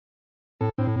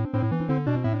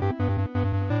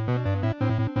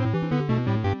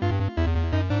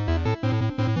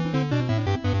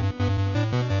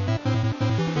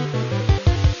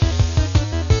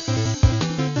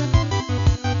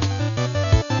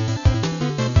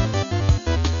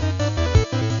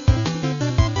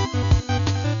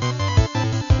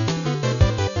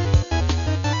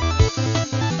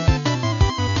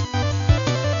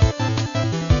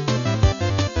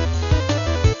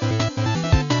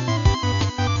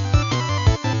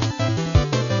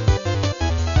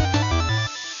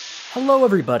Hello,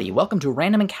 everybody. Welcome to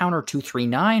Random Encounter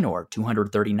 239 or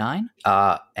 239.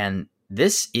 And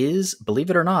this is, believe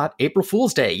it or not, April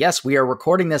Fool's Day. Yes, we are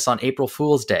recording this on April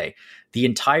Fool's Day. The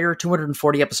entire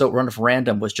 240 episode run of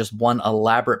Random was just one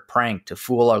elaborate prank to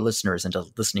fool our listeners into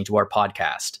listening to our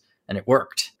podcast. And it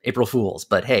worked. April Fools.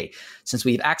 But hey, since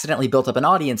we've accidentally built up an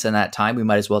audience in that time, we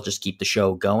might as well just keep the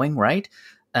show going, right?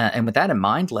 And with that in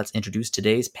mind, let's introduce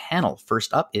today's panel.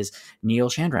 First up is Neil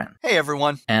Chandran. Hey,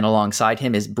 everyone. And alongside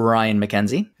him is Brian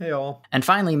McKenzie. Hey, all. And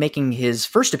finally, making his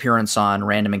first appearance on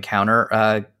Random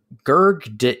Encounter,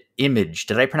 Gerg de Image.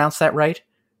 Did I pronounce that right?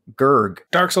 Gerg.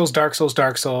 Dark Souls, Dark Souls,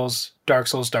 Dark Souls, Dark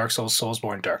Souls, Dark Souls,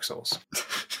 Soulsborne, Dark Souls.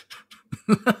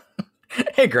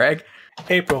 Hey, Greg.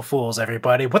 April Fools,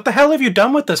 everybody. What the hell have you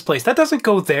done with this place? That doesn't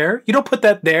go there. You don't put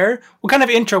that there. What kind of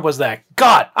intro was that?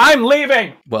 God, I'm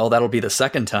leaving! Well, that'll be the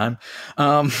second time.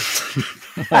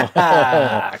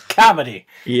 Comedy.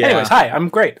 Yeah. Anyways, hi, I'm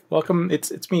great. Welcome.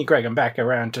 It's me, Greg. I'm back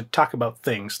around to talk about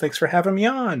things. Thanks for having me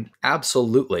on.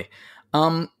 Absolutely.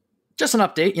 Just an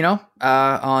update,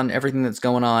 on everything that's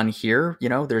going on here.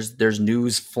 There's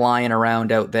news flying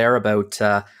around out there about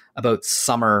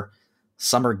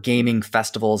summer gaming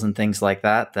festivals and things like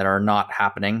that are not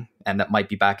happening and that might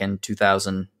be back in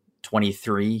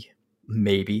 2023,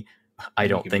 maybe. I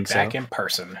don't think so. Back in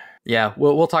person. Yeah,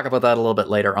 we'll talk about that a little bit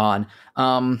later on.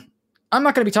 I'm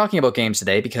not going to be talking about games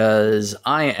today because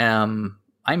I'm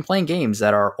playing games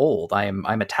that are old. I'm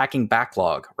attacking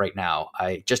backlog right now.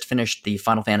 I just finished the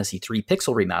Final Fantasy III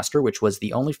Pixel Remaster, which was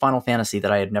the only Final Fantasy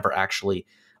that I had never actually,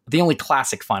 the only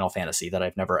classic Final Fantasy that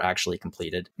I've never actually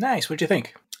completed. Nice. What'd you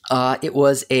think? It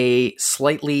was a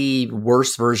slightly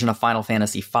worse version of Final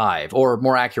Fantasy V, or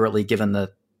more accurately, given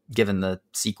the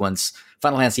sequence,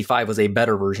 Final Fantasy V was a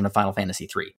better version of Final Fantasy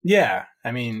III. Yeah,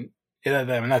 I mean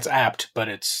that's apt, but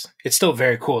it's still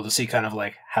very cool to see kind of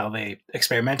like how they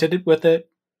experimented with it,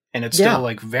 and it's still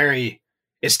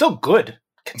it's still good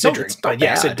considering. But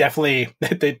yes, it definitely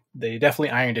they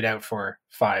definitely ironed it out for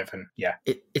 5, and yeah,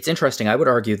 it's interesting. I would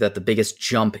argue that the biggest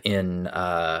jump in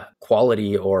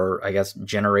quality, or I guess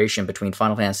generation, between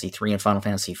Final Fantasy III and Final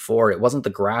Fantasy IV, it wasn't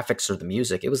the graphics or the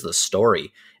music, it was the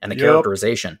story and the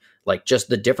characterization. Like, just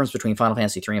the difference between Final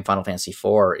Fantasy III and Final Fantasy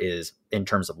IV is in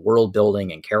terms of world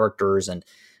building and characters, and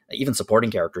even supporting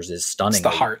characters, is stunning. It's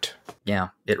the heart. Yeah,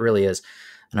 it really is.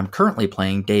 And I'm currently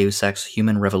playing Deus Ex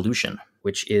Human Revolution,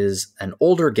 which is an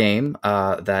older game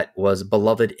that was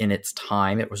beloved in its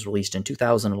time. It was released in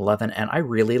 2011, and I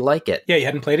really like it. Yeah, you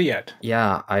hadn't played it yet?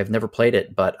 Yeah, I've never played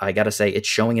it, but I gotta say, it's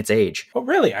showing its age. Oh,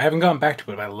 really? I haven't gone back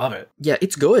to it, but I love it. Yeah,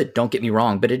 it's good, don't get me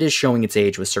wrong, but it is showing its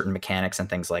age with certain mechanics and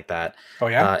things like that. Oh,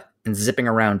 yeah? And zipping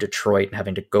around Detroit and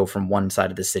having to go from one side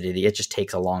of the city, it just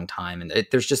takes a long time. And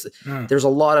there's a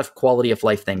lot of quality of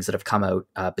life things that have come out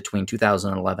between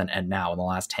 2011 and now in the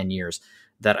last 10 years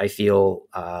that I feel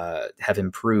have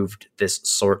improved this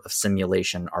sort of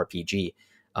simulation RPG.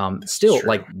 Still,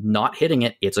 like, not hitting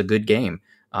it, it's a good game.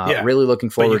 Really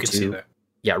looking forward to.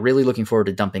 Yeah, really looking forward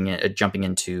to jumping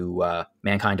into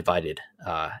Mankind Divided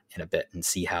in a bit and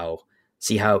see how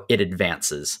it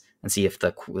advances, and see if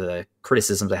the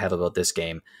criticisms I have about this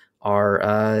game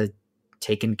are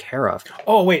taken care of.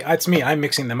 Oh wait, that's me. I'm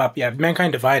mixing them up. Yeah,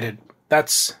 Mankind Divided.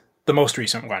 That's the most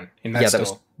recent one, and that's that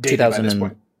still was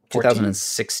 2000. 14?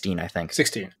 2016, I think.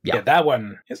 16. Yeah, that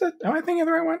one. Is it? Am I thinking of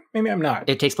the right one? Maybe I'm not.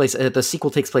 It takes place. The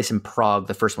sequel takes place in Prague.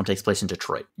 The first one takes place in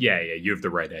Detroit. Yeah, you have the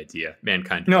right idea.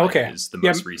 Mankind Divided is the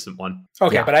most recent one.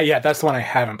 Okay, but that's the one I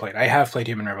haven't played. I have played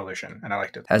Human Revolution, and I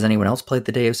liked it. Has anyone else played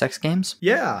the Deus Ex games?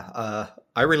 Yeah,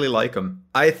 I really like them.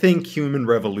 I think Human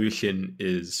Revolution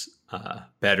is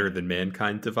better than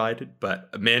Mankind Divided, but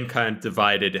Mankind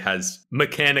Divided has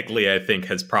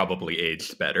probably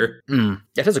aged better.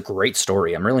 It has a great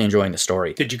story. I'm really enjoying the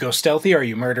story. Did you go stealthy, or are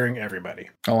you murdering everybody?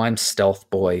 Oh, I'm stealth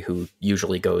boy who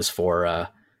usually goes for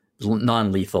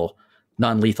non-lethal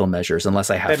measures unless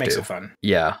I have to. That makes it fun.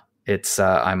 Yeah, it's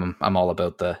I'm all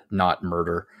about the not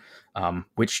murder.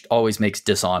 Which always makes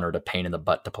Dishonored a pain in the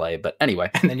butt to play. But anyway.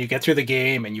 And then you get through the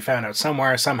game and you found out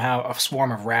somehow a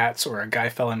swarm of rats or a guy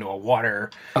fell into a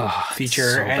water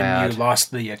feature, so and bad. You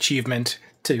lost the achievement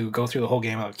to go through the whole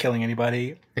game without killing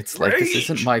anybody. It's like, this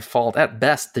isn't my fault. At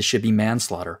best, this should be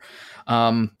manslaughter.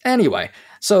 Anyway,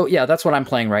 so yeah, that's what I'm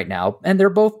playing right now, and they're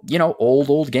both,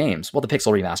 old games. Well, the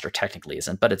Pixel Remaster technically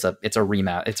isn't, but it's a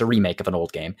remake of an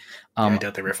old game. I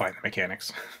doubt they refined the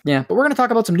mechanics. Yeah, but we're going to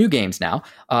talk about some new games now,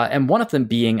 and one of them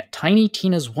being Tiny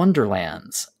Tina's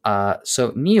Wonderlands.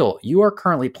 So Neil, you are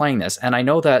currently playing this, and I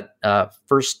know that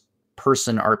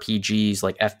first-person RPGs,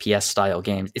 like FPS style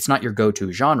games, it's not your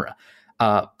go-to genre.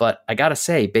 But I gotta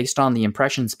say, based on the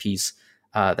impressions piece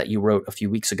that you wrote a few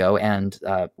weeks ago, and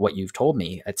what you've told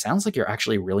me, it sounds like you're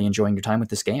actually really enjoying your time with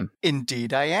this game.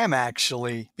 Indeed, I am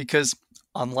actually, because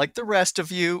unlike the rest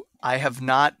of you, I have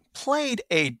not played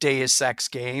a Deus Ex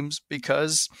games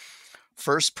because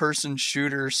first-person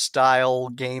shooter style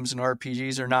games and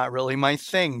RPGs are not really my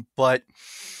thing. But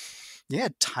yeah,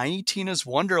 Tiny Tina's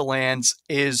Wonderlands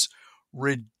is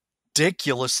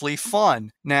ridiculously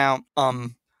fun. Now,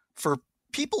 for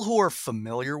people who are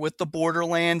familiar with the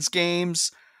Borderlands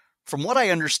games, from what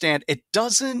I understand, it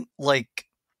doesn't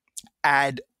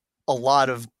add a lot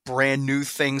of brand new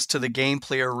things to the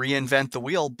gameplay or reinvent the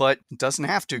wheel, but it doesn't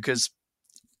have to, because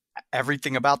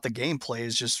everything about the gameplay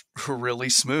is just really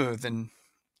smooth and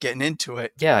getting into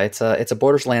it. Yeah, it's a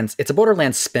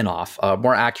Borderlands spin-off.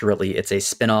 More accurately, it's a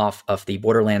spin-off of the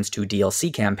Borderlands 2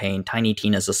 DLC campaign, Tiny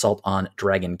Tina's Assault on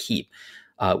Dragon Keep,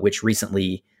 which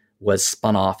recently was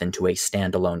spun off into a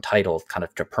standalone title, kind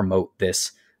of to promote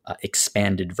this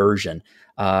expanded version.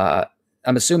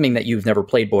 I'm assuming that you've never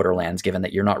played Borderlands, given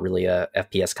that you're not really a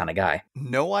FPS kind of guy.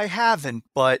 No, I haven't,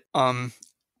 but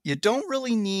you don't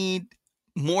really need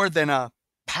more than a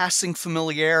passing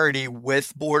familiarity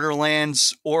with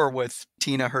Borderlands or with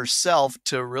Tina herself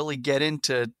to really get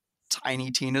into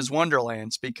Tiny Tina's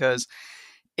Wonderlands, because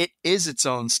it is its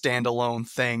own standalone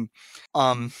thing.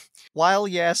 While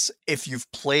yes, if you've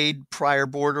played prior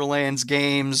Borderlands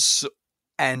games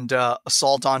and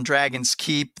Assault on Dragon's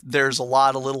Keep, there's a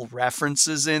lot of little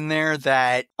references in there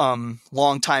that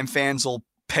longtime fans will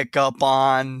pick up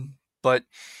on. But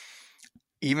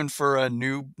even for a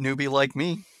newbie like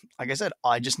me, like I said,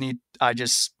 I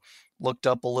just looked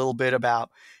up a little bit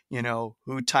about,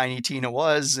 who Tiny Tina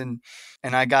was, and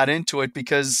I got into it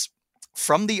because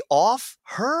from the off,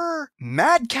 her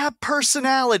madcap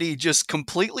personality just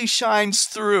completely shines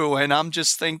through, and I'm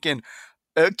just thinking,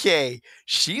 okay,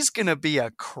 she's going to be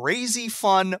a crazy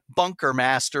fun bunker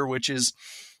master, which is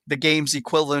the game's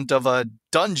equivalent of a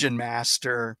dungeon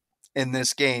master in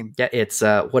this game. Yeah, it's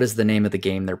what is the name of the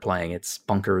game they're playing? It's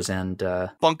Bunkers and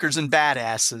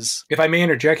Badasses. If I may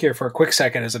interject here for a quick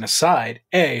second as an aside,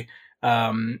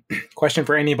 question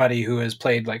for anybody who has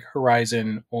played like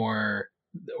Horizon or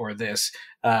this,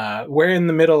 where in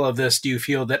the middle of this do you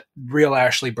feel that real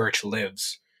Ashley Birch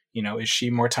lives? Is she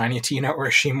more Tiny Tina or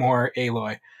is she more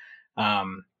Aloy?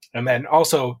 And then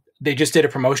also, they just did a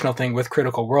promotional thing with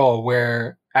Critical Role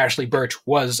where Ashley Birch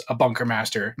was a bunker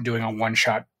master doing a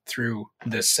one-shot through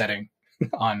this setting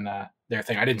on their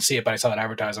thing. I didn't see it, but I saw that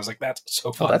advertised. I was like, that's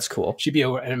so fun. Oh, that's cool. She'd be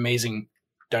an amazing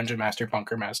dungeon master,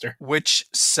 bunker master. Which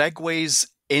segues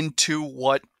into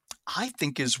what I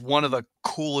think is one of the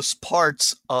coolest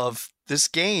parts of this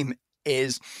game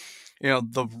is,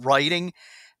 the writing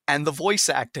and the voice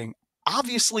acting.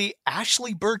 Obviously,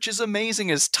 Ashley Birch is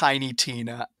amazing as Tiny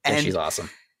Tina. And yeah, she's awesome.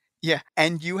 Yeah,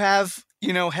 and you have,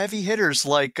 heavy hitters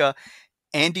like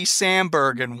Andy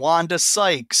Samberg and Wanda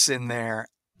Sykes in there.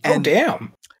 And, oh,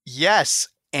 damn. Yes,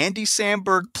 Andy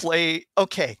Samberg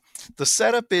okay, the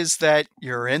setup is that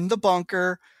you're in the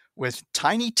bunker with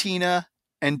Tiny Tina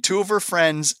and two of her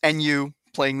friends and you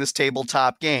playing this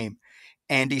tabletop game.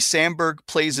 Andy Samberg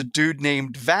plays a dude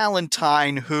named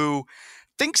Valentine who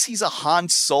thinks he's a Han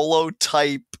Solo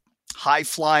type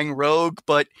high-flying rogue,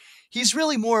 but he's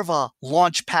really more of a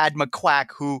Launchpad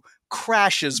McQuack who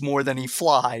crashes more than he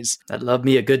flies. I'd love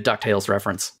me a good DuckTales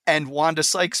reference. And Wanda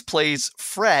Sykes plays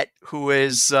Fret, who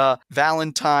is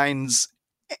Valentine's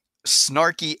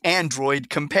snarky android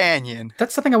companion.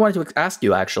 That's something I wanted to ask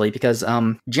you, actually, because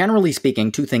generally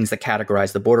speaking, two things that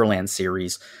categorize the Borderlands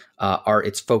series are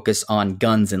its focus on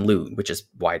guns and loot, which is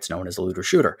why it's known as a looter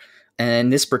shooter. And in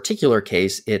this particular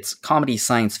case, its comedy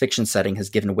science fiction setting has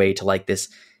given way to like this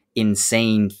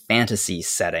insane fantasy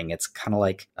setting. It's kind of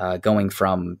like going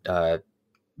from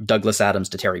Douglas Adams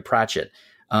to Terry Pratchett.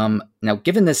 Now,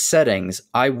 given this settings,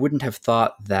 I wouldn't have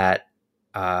thought that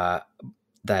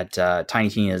Tiny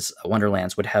Tina's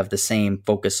Wonderlands would have the same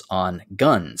focus on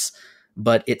guns,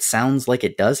 but it sounds like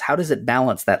it does. How does it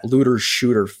balance that looter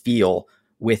shooter feel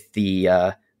with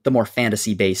the more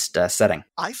fantasy-based setting?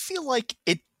 I feel like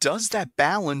it does that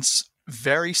balance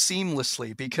very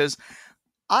seamlessly, because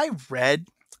I read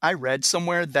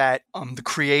somewhere that the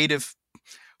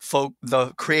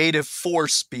creative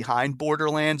force behind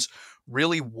Borderlands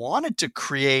really wanted to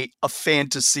create a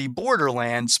fantasy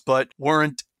Borderlands, but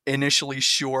weren't initially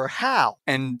sure how.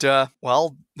 And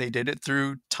they did it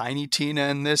through Tiny Tina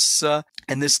and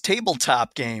this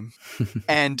tabletop game.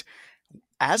 And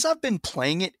as I've been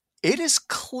playing it, it is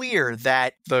clear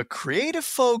that the creative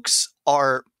folks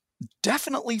are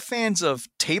definitely fans of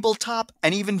tabletop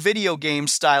and even video game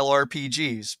style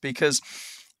RPGs, because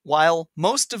while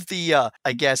most of the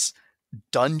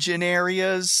dungeon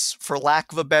areas, for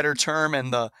lack of a better term,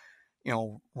 and the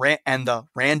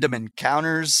random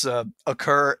encounters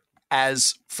occur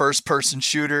as first-person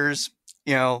shooters,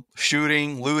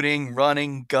 shooting, looting,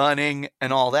 running, gunning,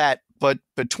 and all that. But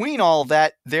between all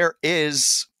that, there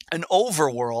is an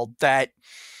overworld that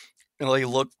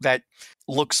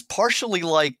looks partially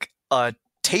like a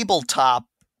tabletop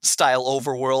style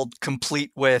overworld,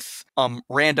 complete with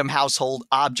random household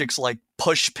objects like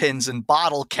push pins and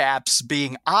bottle caps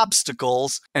being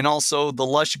obstacles, and also the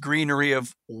lush greenery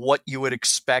of what you would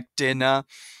expect in a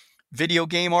video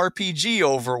game RPG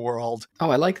overworld. Oh,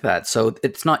 I like that. So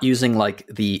it's not using like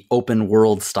the open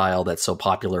world style that's so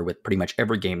popular with pretty much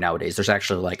every game nowadays. There's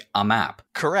actually like a map.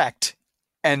 Correct.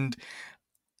 And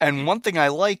one thing I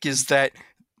like is that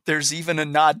there's even a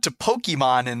nod to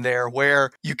Pokemon in there,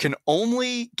 where you can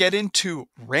only get into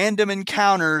random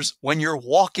encounters when you're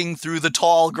walking through the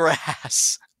tall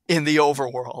grass in the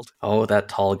overworld. Oh, that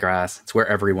tall grass. It's where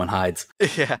everyone hides.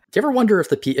 Yeah. Do you ever wonder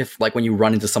if like when you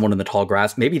run into someone in the tall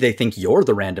grass, maybe they think you're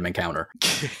the random encounter?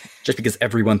 Just because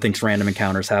everyone thinks random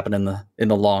encounters happen in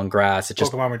the long grass.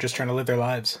 Pokemon were just trying to live their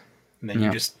lives. And then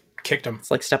you just kicked them. It's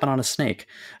like stepping on a snake.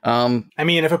 I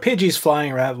mean, if a Pidgey's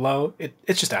flying around low,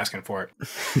 it's just asking for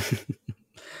it.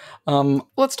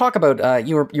 Let's talk about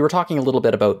you were talking a little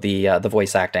bit about the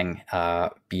voice acting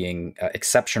being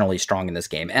exceptionally strong in this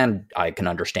game, and I can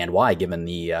understand why, given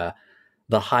the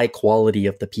high quality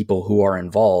of the people who are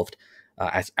involved.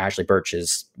 Ashly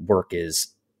Burch's work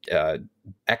is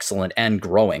excellent and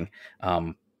growing.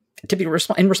 To be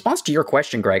in response to your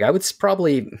question, Greg, I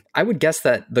would guess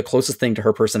that the closest thing to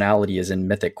her personality is in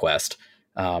Mythic Quest,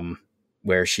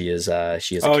 where she is a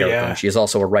character. Yeah. And she is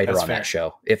also a writer on that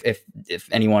show. If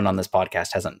anyone on this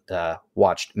podcast hasn't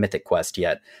watched Mythic Quest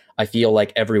yet, I feel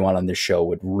like everyone on this show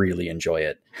would really enjoy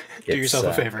it. Do yourself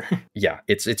a favor. Yeah,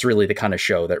 it's really the kind of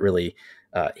show that really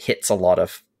hits a lot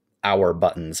of our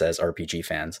buttons as RPG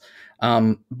fans.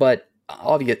 But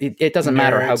obviously, it doesn't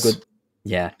matter how good.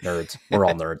 Yeah, nerds. We're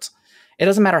all nerds. It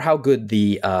doesn't matter how good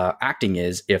the acting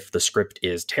is if the script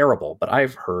is terrible. But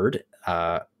I've heard,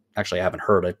 actually I haven't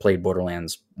heard, I've played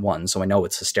Borderlands 1, so I know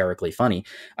it's hysterically funny.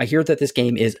 I hear that this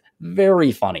game is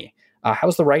very funny.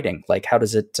 How's the writing? Like, how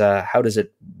does it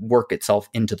work itself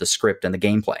into the script and the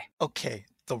gameplay? Okay,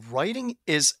 the writing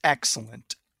is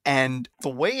excellent. And the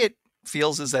way it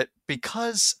feels is that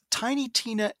because Tiny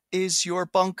Tina is your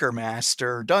bunker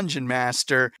master, dungeon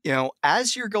master,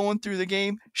 as you're going through the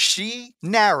game, she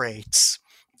narrates.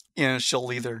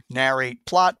 She'll either narrate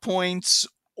plot points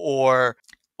or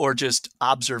just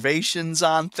observations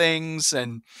on things,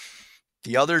 and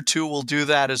the other two will do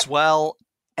that as well.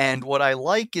 And what I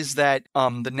like is that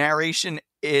the narration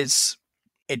it's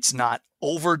not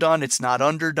overdone, it's not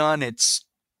underdone, it's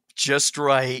just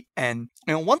right. And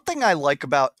one thing I like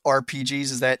about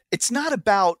RPGs is that it's not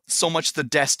about so much the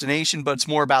destination, but it's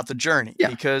more about the journey. Yeah.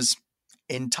 Because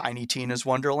in Tiny Tina's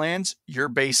Wonderlands, you're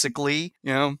basically,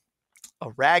 a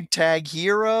ragtag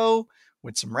hero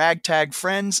with some ragtag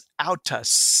friends out to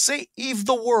save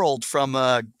the world from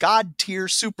a god tier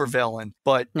supervillain.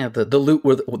 But yeah, the loot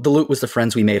was the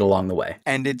friends we made along the way.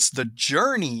 And it's the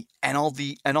journey and all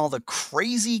the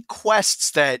crazy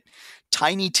quests that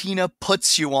Tiny Tina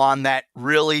puts you on that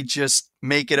really just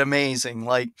make it amazing.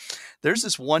 Like, there's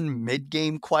this one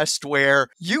mid-game quest where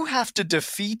you have to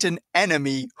defeat an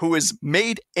enemy who is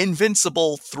made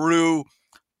invincible through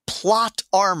plot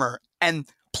armor. And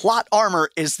plot armor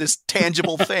is this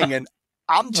tangible thing. And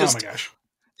I'm just... Oh my gosh.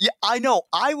 Yeah, I know.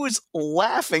 I was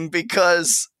laughing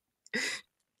because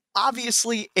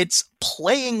obviously it's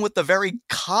playing with the very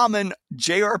common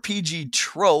JRPG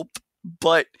trope,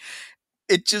 but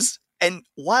it just... And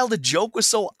while the joke was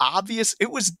so obvious,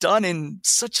 it was done in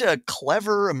such a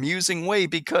clever, amusing way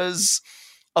because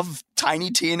of Tiny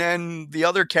Tina and the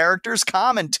other characters'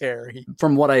 commentary.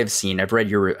 From what I have seen, I haven't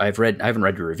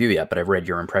read your review yet, but I've read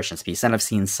your impressions piece, and I've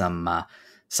seen some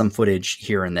footage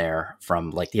here and there from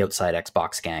like the Outside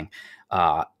Xbox gang.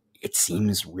 It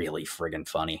seems really friggin'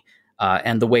 funny.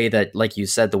 And the way that, like you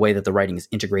said, the way that the writing is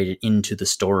integrated into the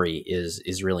story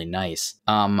is really nice.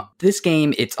 This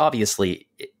game, it's obviously...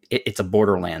 It's a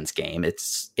Borderlands game. It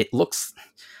looks,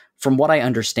 from what I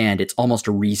understand, it's almost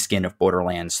a reskin of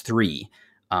Borderlands 3,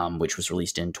 which was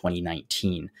released in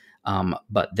 2019.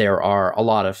 But there are a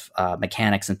lot of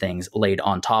mechanics and things laid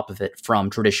on top of it from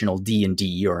traditional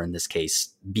D&D, or in this case,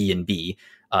 B&B,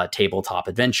 tabletop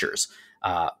adventures.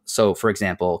 So, for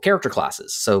example, character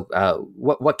classes. So,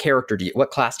 what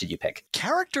class did you pick?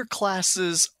 Character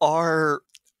classes are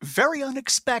very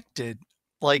unexpected.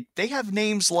 Like, they have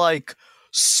names like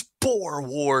Spore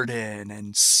Warden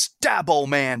and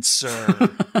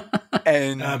Stabomancer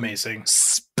and amazing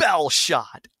spell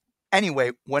shot.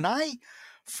 Anyway, when I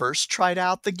first tried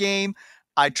out the game,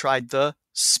 I tried the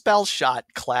spell shot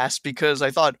class because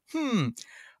I thought,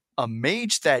 a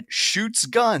mage that shoots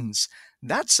guns.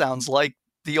 That sounds like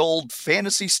the old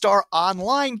Phantasy Star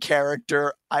Online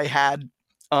character I had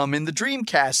in the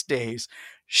Dreamcast days.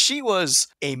 She was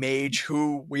a mage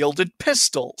who wielded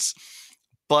pistols.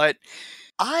 But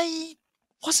I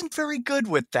wasn't very good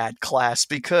with that class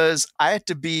because I had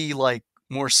to be like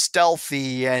more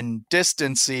stealthy and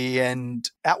distancy, and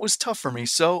that was tough for me.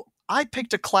 So I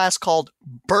picked a class called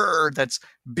Brrr, that's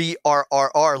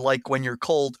BRRR, like when you're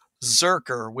cold,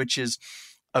 Zerker, which is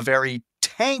a very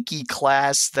tanky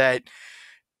class that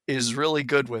is really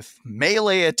good with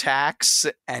melee attacks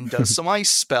and does some ice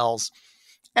spells,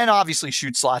 and obviously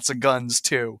shoots lots of guns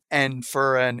too. And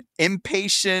for an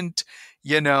impatient,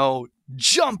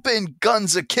 jumping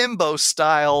guns akimbo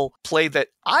style play that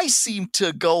I seem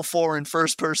to go for in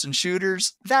first-person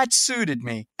shooters, that suited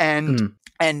me. And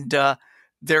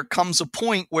there comes a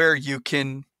point where you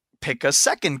can pick a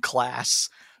second class.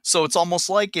 So it's almost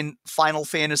like in Final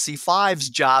Fantasy V's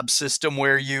job system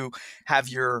where you have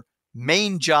your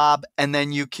main job and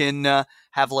then you can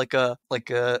have like a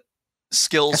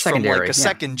skills from like a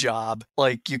second job.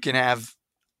 Like you can have,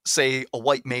 say, a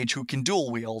white mage who can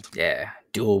dual wield. Yeah,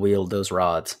 dual wield those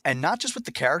rods. And not just with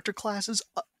the character classes.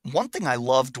 One thing I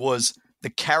loved was the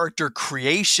character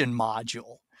creation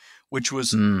module, which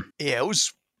was, it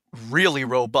was really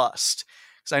robust.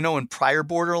 Because I know in prior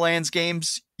Borderlands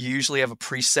games, you usually have a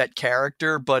preset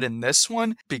character, but in this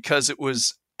one, because it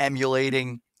was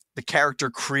emulating the character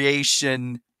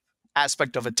creation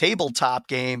aspect of a tabletop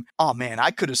game, oh man, I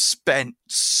could have spent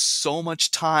so much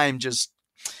time just,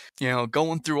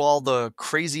 going through all the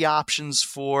crazy options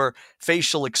for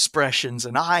facial expressions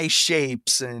and eye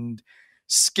shapes and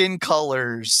skin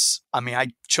colors. I mean, I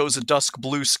chose a dusk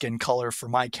blue skin color for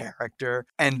my character.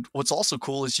 And what's also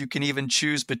cool is you can even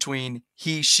choose between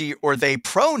he, she, or they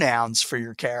pronouns for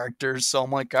your characters. So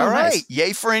I'm like, all right, nice.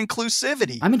 Yay for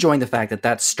inclusivity. I'm enjoying the fact that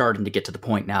that's starting to get to the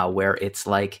point now where it's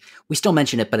like, we still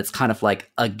mention it, but it's kind of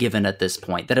like a given at this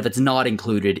point, that if it's not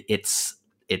included, it's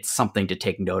something to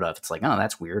take note of. It's like, oh,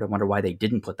 that's weird. I wonder why they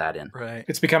didn't put that in. Right.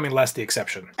 It's becoming less the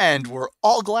exception. And we're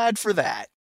all glad for that.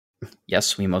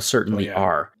 Yes, we most certainly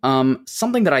are.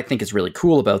 Something that I think is really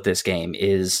cool about this game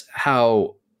is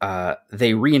how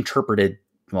they reinterpreted,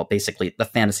 well, basically the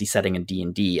fantasy setting in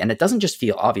D&D. And it doesn't just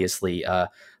feel, obviously,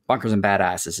 Bunkers and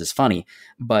Badasses is funny,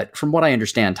 but from what I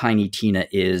understand, Tiny Tina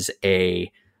is a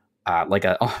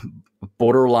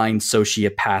borderline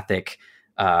sociopathic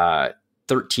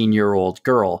 13-year-old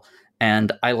girl.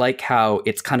 And I like how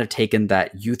it's kind of taken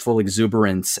that youthful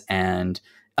exuberance and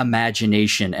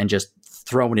imagination and just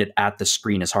thrown it at the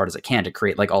screen as hard as it can to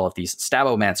create like all of these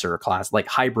Stabomancer class, like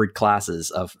hybrid classes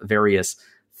of various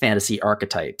fantasy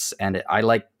archetypes. And I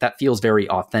like, that feels very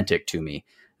authentic to me,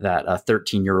 that a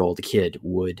 13-year-old kid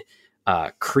would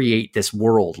create this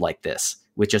world like this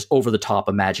with just over-the-top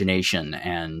imagination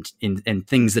and in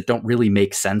things that don't really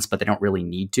make sense, but they don't really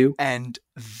need to. And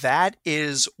that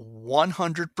is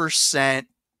 100%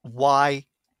 why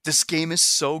this game is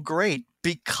so great,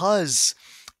 because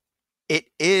it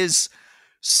is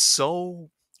so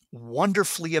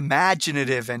wonderfully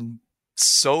imaginative and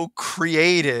so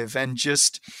creative and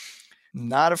just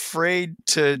not afraid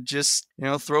to just,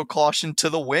 throw caution to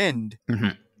the wind. Mm-hmm.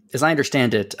 As I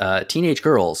understand it, teenage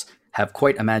girls have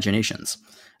quite imaginations.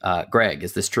 Greg,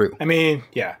 is this true? I mean,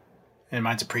 yeah. And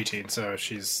mine's a preteen, so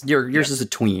she's... Yours is a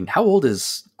tween. How old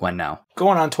is Gwen now?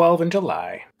 Going on 12 in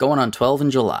July. Going on 12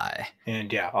 in July.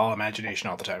 And yeah, all imagination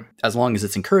all the time. As long as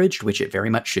it's encouraged, which it very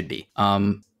much should be.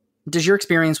 Does your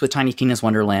experience with Tiny Tina's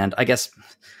Wonderland, I guess,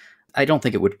 I don't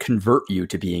think it would convert you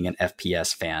to being an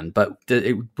FPS fan, but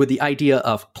would the idea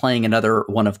of playing another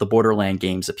one of the Borderland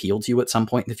games appeal to you at some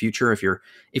point in the future? If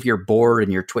you're bored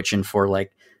and you're twitching for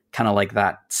like kind of like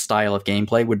that style of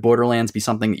gameplay, would Borderlands be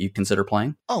something that you consider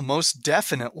playing? Oh, most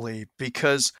definitely,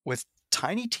 because with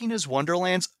Tiny Tina's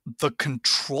Wonderlands, the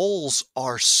controls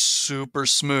are super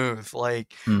smooth.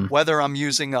 Like whether I'm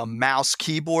using a mouse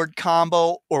keyboard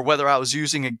combo or whether I was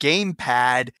using a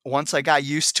gamepad, once I got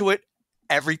used to it,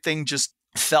 everything just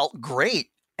felt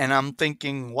great. And I'm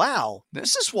thinking, wow,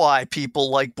 this is why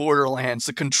people like Borderlands.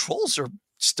 The controls are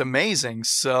just amazing.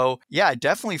 So yeah, I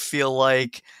definitely feel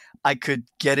like I could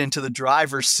get into the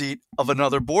driver's seat of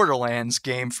another Borderlands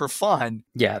game for fun.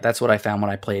 Yeah, that's what I found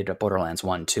when I played Borderlands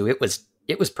 1 too. It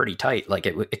was pretty tight. Like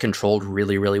it controlled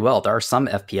really, really well. There are some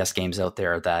FPS games out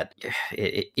there that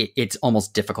it's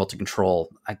almost difficult to control.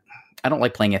 I don't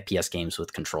like playing FPS games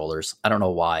with controllers. I don't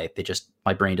know why.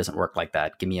 my brain doesn't work like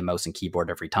that. Give me a mouse and keyboard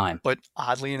every time. But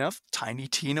oddly enough, Tiny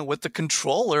Tina with the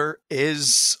controller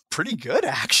is pretty good,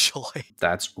 actually.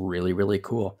 That's really, really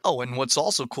cool. Oh, and what's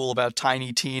also cool about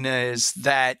Tiny Tina is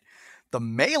that the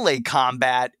melee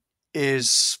combat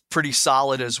is pretty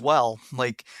solid as well.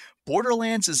 Like,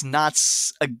 Borderlands is not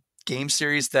a game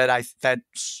series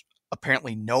that's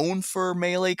apparently known for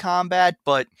melee combat,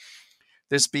 but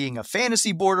this being a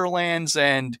fantasy Borderlands,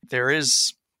 and there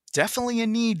is definitely a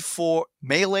need for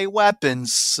melee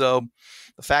weapons, so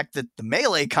the fact that the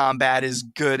melee combat is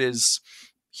good is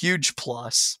huge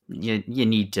plus. You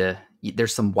need to...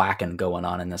 There's some whacking going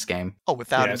on in this game. Oh,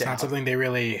 without a doubt. It's not something they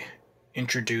really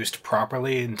introduced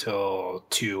properly until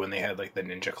 2 when they had like the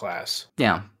ninja class.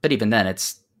 Yeah, but even then,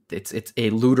 it's a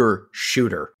looter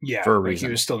shooter for a reason.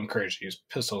 He was still encouraged to use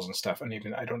pistols and stuff, and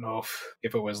even I don't know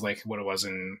if it was like what it was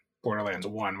in Borderlands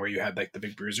 1 where you had like the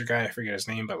big bruiser guy, I forget his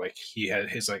name, but like he had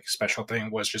his like special thing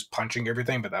was just punching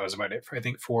everything, but that was about it for, I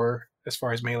think, for as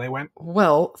far as melee went.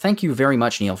 Well, thank you very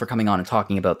much, Neil, for coming on and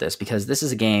talking about this, because this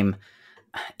is a game.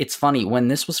 It's funny, when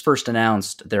this was first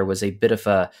announced, there was a bit of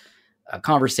a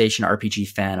conversation RPG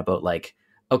fan about like,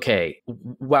 okay,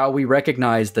 while we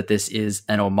recognize that this is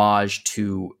an homage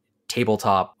to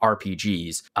tabletop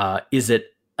RPGs, is it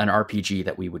an RPG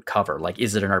that we would cover? Like,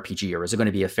 is it an RPG, or is it going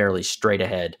to be a fairly straight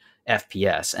ahead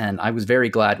FPS? And I was very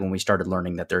glad when we started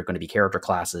learning that there are going to be character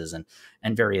classes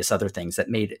and various other things that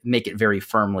make it very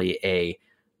firmly a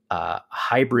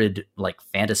hybrid like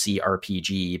fantasy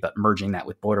RPG, but merging that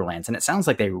with Borderlands. And it sounds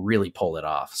like they really pull it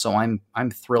off. So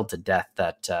I'm thrilled to death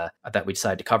that we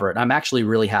decided to cover it. And I'm actually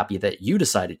really happy that you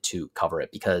decided to cover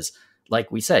it, because like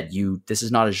we said, this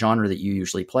is not a genre that you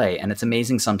usually play. And it's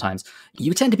amazing sometimes.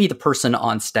 You tend to be the person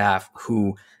on staff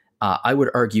who I would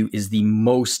argue is the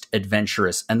most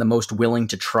adventurous and the most willing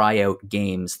to try out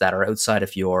games that are outside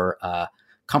of your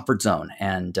comfort zone.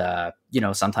 And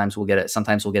sometimes we'll get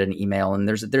an email and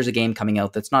there's a game coming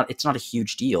out it's not a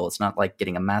huge deal. It's not like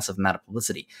getting a massive amount of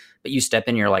publicity, but you step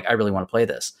in and you're like, I really want to play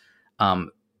this.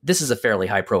 This is a fairly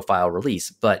high profile release,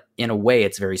 but in a way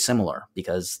it's very similar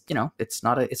because, it's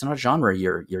not a genre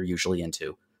you're usually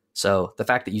into. So the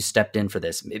fact that you stepped in for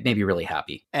this, it made me really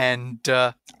happy. And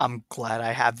I'm glad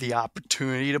I had the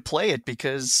opportunity to play it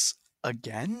because,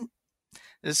 again,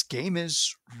 this game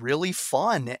is really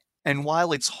fun. And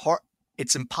while it's hard,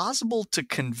 it's impossible to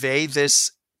convey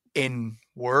this in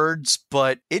words,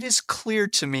 but it is clear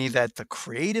to me that the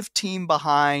creative team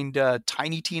behind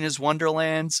Tiny Tina's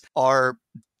Wonderlands are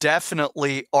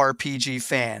definitely RPG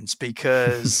fans,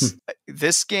 because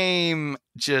this game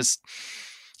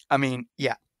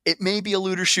it may be a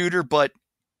looter shooter, but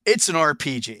it's an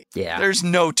RPG. Yeah. There's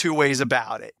no two ways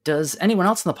about it. Does anyone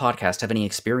else in the podcast have any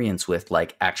experience with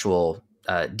like actual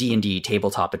D&D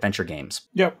tabletop adventure games?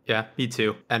 Yep. Yeah, me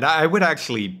too. And I would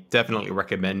actually definitely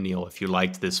recommend, Neil, if you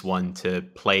liked this one, to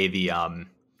play the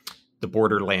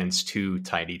Borderlands 2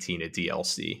 Tiny Tina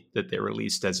DLC that they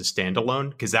released as a standalone,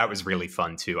 because that was really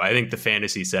fun too. I think the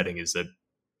fantasy setting is a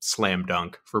slam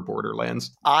dunk for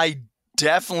Borderlands. I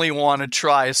definitely want to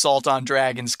try Assault on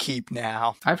Dragon's Keep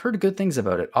now. I've heard good things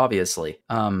about it, obviously,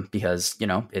 because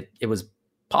it was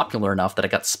popular enough that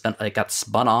it got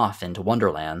spun off into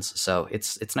Wonderlands. So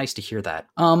it's nice to hear that.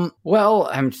 Let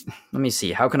me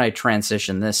see. How can I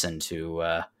transition this into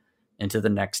the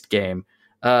next game?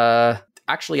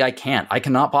 Actually, I can't. I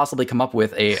cannot possibly come up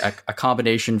with a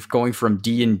combination going from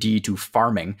D&D to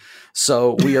farming.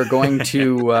 So we are going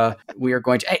to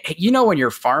when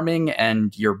you're farming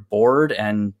and you're bored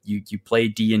and you play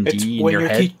D&D in your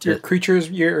head. Your creatures,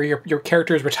 your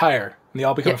characters retire. And they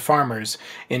all become farmers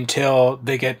until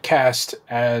they get cast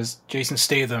as Jason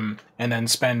Statham and then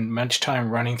spend much time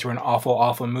running through an awful,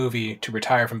 awful movie to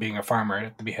retire from being a farmer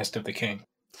at the behest of the king.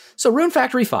 So Rune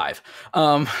Factory 5.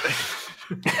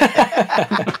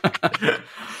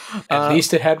 At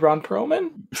least it had Ron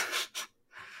Perlman.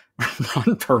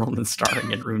 Ron Perlman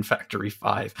starring in Rune Factory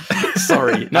 5.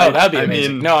 Sorry. No, that'd be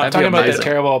amazing. I'm talking about amazing. the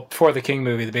terrible For the King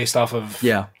movie based off of...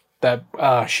 Yeah. That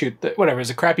whatever,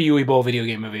 it's a crappy Uwe Boll video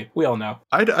game movie. We all know.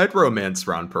 I'd romance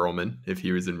Ron Perlman if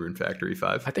he was in Rune Factory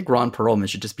 5. I think Ron Perlman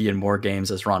should just be in more games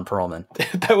as Ron Perlman.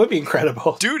 That would be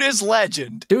incredible. Dude is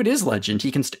legend.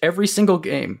 He can every single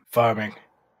game. Farming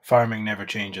never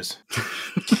changes.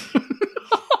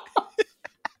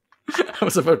 I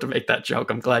was about to make that joke.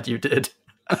 I'm glad you did,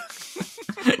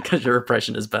 because your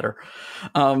impression is better.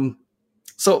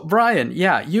 So, Brian,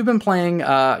 you've been playing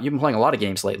a lot of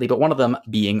games lately, but one of them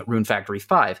being Rune Factory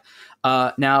 5.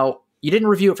 Now, you didn't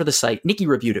review it for the site. Nikki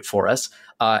reviewed it for us,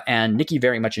 and Nikki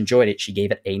very much enjoyed it. She gave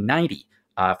it a 90,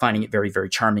 finding it very, very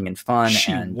charming and fun.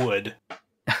 She would.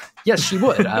 Yes, she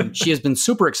would. She has been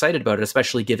super excited about it,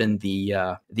 especially given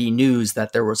the news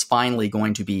that there was finally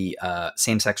going to be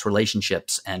same-sex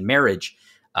relationships and marriage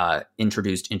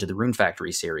introduced into the Rune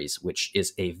Factory series, which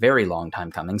is a very long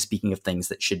time coming. Speaking of things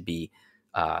that should be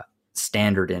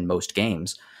standard in most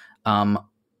games.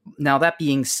 Now, that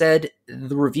being said,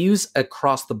 the reviews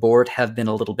across the board have been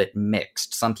a little bit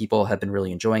mixed. Some people have been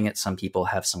really enjoying it. Some people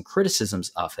have some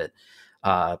criticisms of it,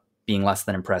 being less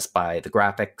than impressed by the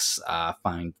graphics,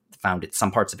 found it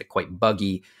some parts of it quite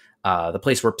buggy. The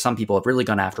place where some people have really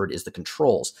gone after it is the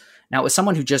controls. Now, as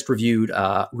someone who just reviewed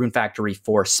Rune Factory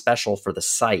 4 Special for the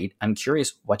site, I'm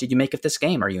curious, what did you make of this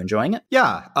game? Are you enjoying it?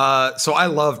 Yeah, so I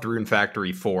loved Rune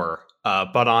Factory 4.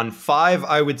 But on 5,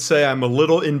 I would say I'm a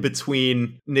little in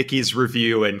between Nikki's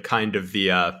review and kind of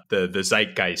the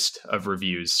zeitgeist of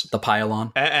reviews. The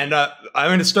pile-on. And I'm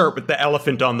going to start with the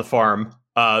elephant on the farm,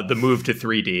 the move to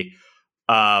 3D.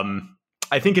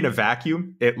 I think in a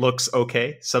vacuum, it looks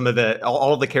okay.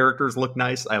 All of the characters look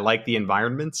nice. I like the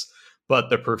environments,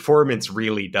 but the performance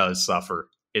really does suffer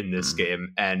in this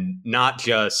game, and not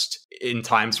just in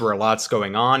times where a lot's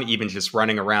going on, even just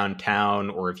running around town,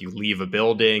 or if you leave a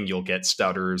building, you'll get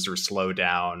stutters or slow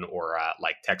down or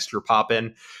like texture pop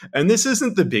in. And this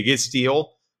isn't the biggest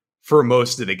deal for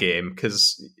most of the game,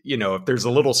 because, you know, if there's a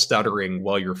little stuttering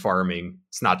while you're farming,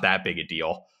 it's not that big a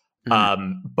deal.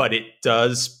 But it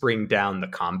does bring down the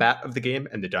combat of the game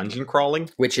and the dungeon crawling,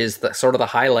 which is sort of the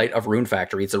highlight of Rune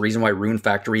Factory. It's the reason why Rune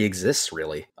Factory exists,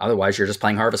 really. Otherwise, you're just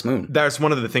playing Harvest Moon. That's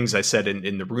one of the things I said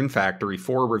in the Rune Factory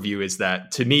 4 review, is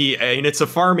that, to me, I mean, it's a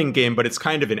farming game, but it's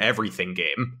kind of an everything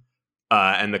game.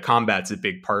 And the combat's a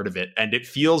big part of it. And it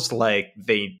feels like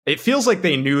they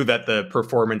knew that the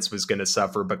performance was going to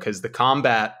suffer, because the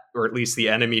combat, or at least the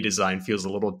enemy design, feels a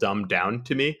little dumbed down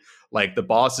to me. Like, the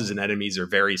bosses and enemies are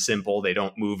very simple. They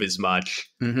don't move as much.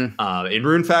 Mm-hmm. In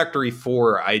Rune Factory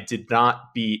 4, I did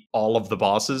not beat all of the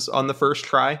bosses on the first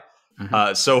try.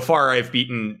 Mm-hmm. So far, I've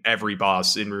beaten every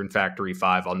boss in Rune Factory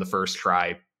 5 on the first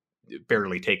try,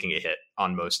 barely taking a hit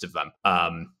on most of them.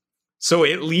 So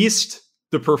at least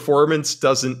the performance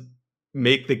doesn't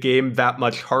make the game that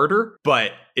much harder,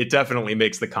 but it definitely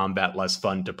makes the combat less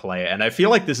fun to play. And I feel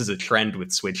like this is a trend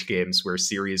with Switch games, where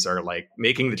series are like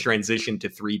making the transition to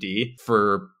 3D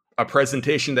for a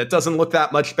presentation that doesn't look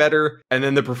that much better, and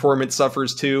then the performance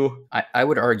suffers too. I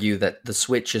would argue that the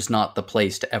Switch is not the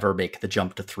place to ever make the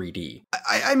jump to 3D.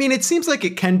 I mean, it seems like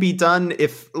it can be done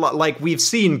if, like, we've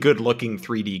seen good-looking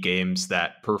 3D games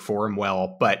that perform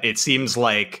well, but it seems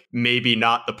like maybe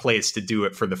not the place to do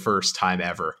it for the first time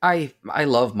ever. I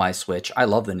love my Switch. I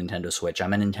love the Nintendo Switch.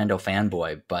 I'm a Nintendo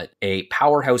fanboy, but a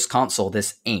powerhouse console,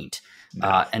 this ain't.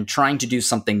 No. And trying to do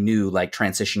something new, like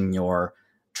transition your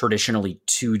traditionally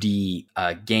 2D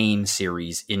game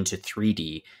series into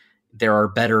 3D, there are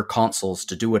better consoles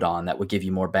to do it on that would give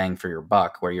you more bang for your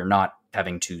buck, where you're not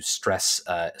having to stress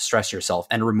yourself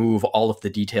and remove all of the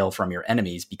detail from your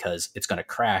enemies, because it's going to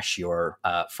crash your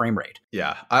frame rate.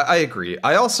 Yeah, I agree.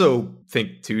 I also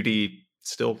think 2D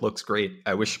still looks great.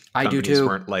 I wish companies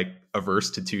weren't like averse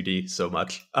to 2D so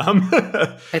much.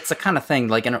 It's the kind of thing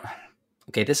like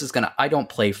okay, I don't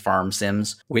play farm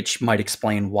sims, which might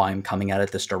explain why I'm coming at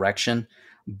it this direction,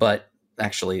 but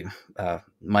actually,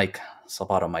 Mike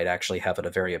Salvato might actually have a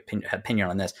very opinion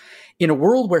on this. In a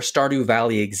world where Stardew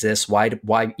Valley exists,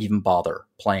 why even bother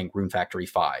playing Rune Factory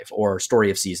 5 or Story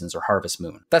of Seasons or Harvest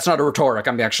Moon? That's not a rhetoric.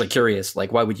 I'm actually curious.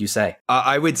 Like, why would you say?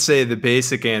 I would say the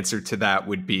basic answer to that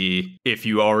would be if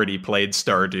you already played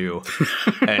Stardew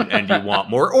and you want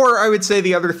more. Or I would say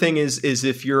the other thing is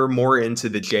if you're more into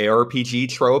the JRPG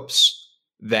tropes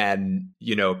than,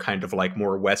 you know, kind of like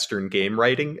more Western game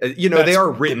writing. You know, they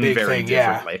are written very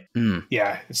differently.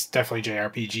 Yeah, it's definitely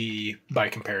JRPG by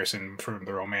comparison from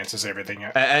the romances, everything.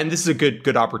 And this is a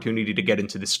good opportunity to get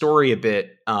into the story a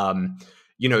bit.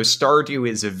 You know, Stardew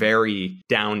is a very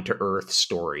down-to-earth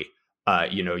story.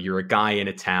 You know, you're a guy in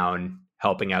a town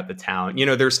helping out the town. You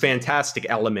know, there's fantastic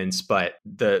elements, but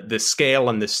the scale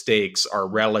and the stakes are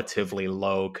relatively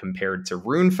low compared to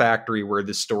Rune Factory, where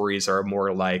the stories are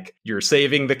more like you're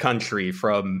saving the country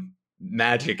from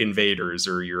magic invaders,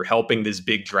 or you're helping this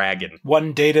big dragon.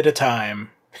 One date at a time.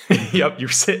 Yep, you're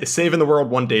saving the world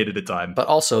one date at a time. But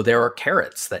also, there are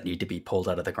carrots that need to be pulled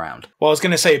out of the ground. Well, I was going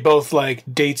to say both like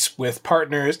dates with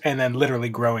partners and then literally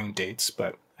growing dates,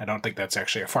 but I don't think that's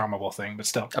actually a farmable thing, but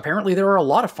still. Apparently there are a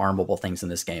lot of farmable things in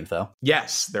this game, though.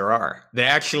 Yes, there are. They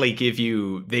actually give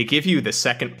you the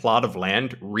second plot of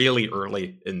land really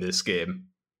early in this game.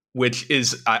 which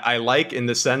is I like in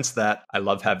the sense that I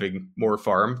love having more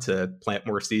farm to plant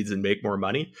more seeds and make more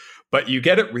money. But you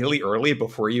get it really early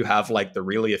before you have like the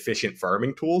really efficient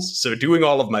farming tools. So doing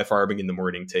all of my farming in the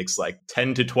morning takes like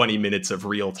 10 to 20 minutes of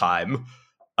real time,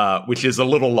 which is a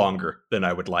little longer than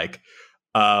I would like.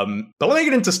 But let me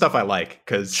get into stuff I like,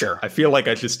 because I feel like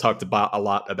I just talked about a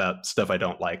lot about stuff I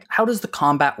don't like. How does the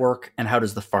combat work and how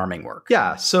does the farming work?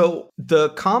 Yeah, so the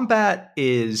combat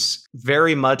is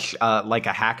very much like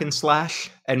a hack and slash.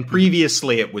 And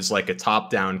previously it was like a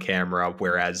top-down camera,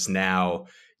 whereas now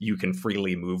you can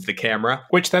freely move the camera.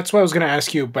 Which that's what I was going to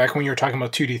ask you back when you were talking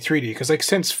about 2D, 3D, because like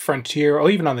since Frontier, or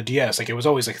even on the DS, like it was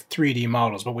always like 3D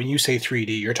models. But when you say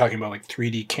 3D, you're talking about like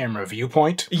 3D camera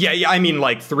viewpoint. Yeah, I mean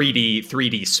like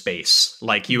 3D space.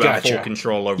 Like you have full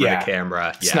control over the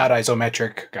camera. It's not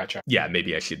isometric. Gotcha. Yeah,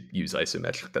 maybe I should use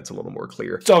isometric. That's a little more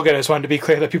clear. It's all good. I just wanted to be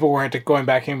clear that people weren't going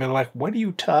back and being like, what are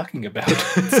you talking about?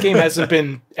 This game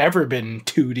hasn't ever been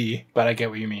 2D, but I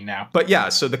get what you mean now. But yeah,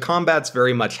 so the combat's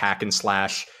very much hack and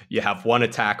slash. You have one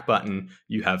attack button,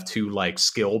 you have two like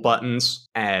skill buttons,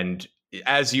 and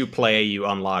as you play, you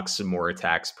unlock some more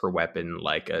attacks per weapon,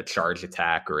 like a charge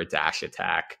attack or a dash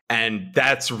attack. And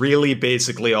that's really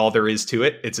basically all there is to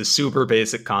it. It's a super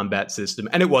basic combat system,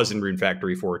 and it was in Rune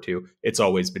Factory 4 too. It's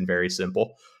always been very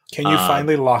simple. Can you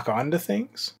finally lock on to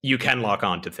things? You can lock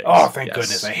on to things. Oh, thank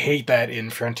goodness. I hate that in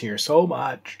Frontier so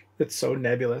much. It's so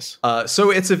nebulous. So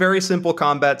it's a very simple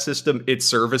combat system. It's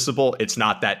serviceable. It's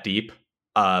not that deep.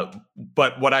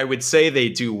 But what I would say they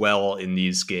do well in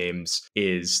these games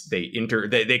is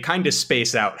they kind of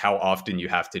space out how often you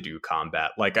have to do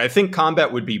combat. Like, I think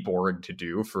combat would be boring to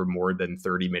do for more than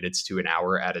 30 minutes to an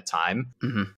hour at a time.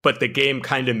 Mm-hmm. But the game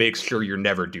kind of makes sure you're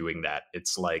never doing that.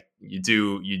 It's like you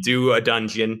do a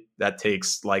dungeon that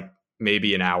takes like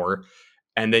maybe an hour,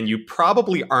 and then you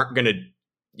probably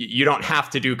you don't have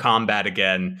to do combat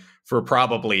again for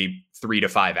probably 3 to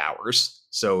 5 hours.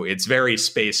 So it's very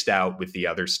spaced out with the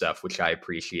other stuff, which I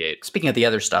appreciate. Speaking of the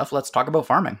other stuff, let's talk about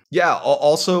farming. Yeah,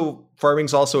 also,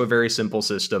 farming's also a very simple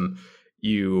system.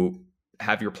 You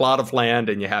have your plot of land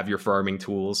and you have your farming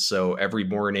tools. So every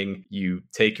morning you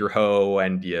take your hoe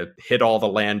and you hit all the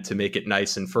land to make it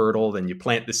nice and fertile. Then you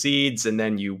plant the seeds and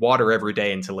then you water every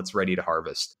day until it's ready to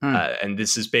harvest. And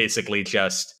this is basically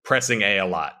just pressing A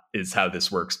lot is how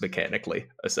this works mechanically,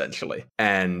 essentially.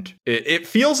 And it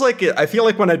feels like I feel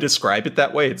like when I describe it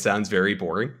that way, it sounds very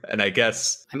boring. And I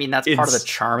guess... I mean, that's part of the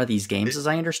charm of these games, as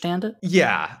I understand it.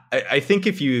 Yeah. I think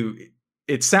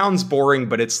it sounds boring,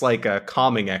 but it's like a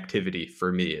calming activity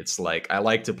for me. It's like, I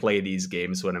like to play these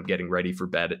games when I'm getting ready for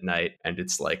bed at night, and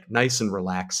it's like nice and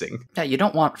relaxing. Yeah, you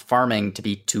don't want farming to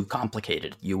be too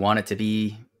complicated. You want it to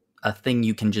be a thing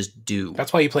you can just do.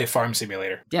 That's why you play Farm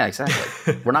Simulator. Yeah,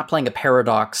 exactly. We're not playing a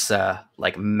Paradox,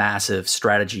 like massive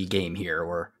strategy game here.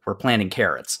 We're planting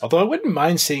carrots. Although I wouldn't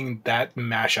mind seeing that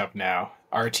mashup now.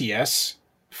 RTS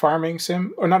farming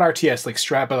sim, or not RTS, like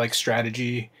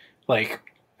strategy, like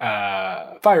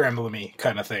Fire Emblem-y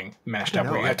kind of thing mashed up,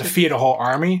 where you have to feed a whole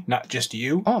army, not just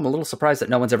you. Oh, I'm a little surprised that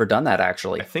no one's ever done that,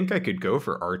 actually. I think I could go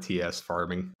for RTS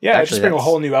farming. Yeah, actually, just bring a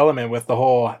whole new element with the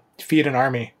whole feed an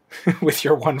army with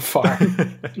your one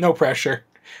farm. No pressure.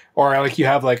 Or like you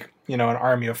have like, an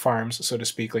army of farms, so to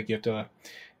speak, like you have to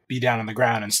be down on the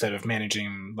ground instead of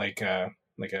managing like a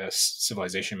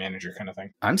civilization manager kind of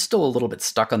thing. I'm still a little bit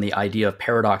stuck on the idea of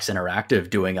Paradox Interactive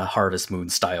doing a Harvest Moon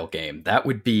style game. That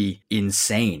would be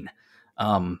insane.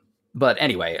 But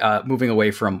anyway, moving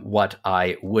away from what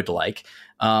I would like,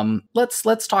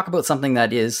 let's talk about something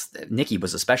that Nikki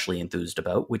was especially enthused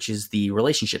about, which is the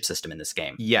relationship system in this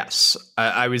game. Yes,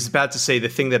 I was about to say the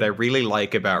thing that I really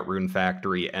like about Rune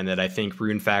Factory, and that I think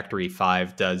Rune Factory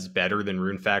 5 does better than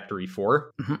Rune Factory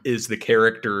 4, is the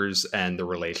characters and the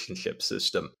relationship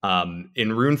system.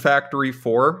 In Rune Factory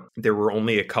 4, there were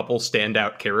only a couple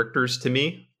standout characters to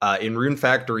me. In Rune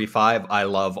Factory 5, I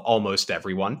love almost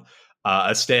everyone.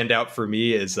 A standout for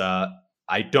me is,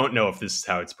 I don't know if this is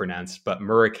how it's pronounced, but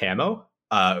Murakamo,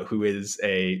 who is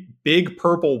a big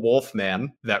purple wolf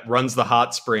man that runs the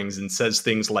hot springs and says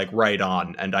things like "right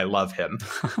on," and I love him.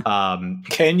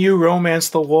 Can you romance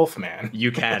the wolf man?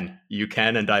 You can,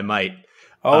 and I might.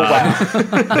 Oh,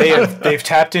 wow. They've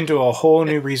tapped into a whole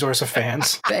new resource of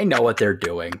fans. They know what they're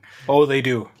doing. Oh, they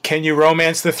do. Can you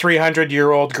romance the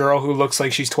 300-year-old girl who looks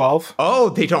like she's 12? Oh,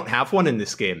 they don't have one in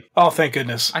this game. Oh, thank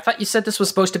goodness. I thought you said this was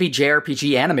supposed to be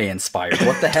JRPG anime inspired.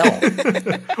 What the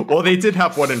hell? Well, they did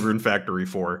have one in Rune Factory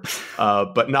 4,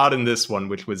 but not in this one,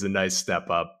 which was a nice step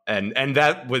up. And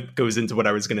that goes into what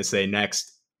I was going to say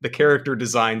next. The character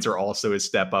designs are also a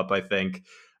step up, I think.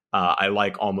 I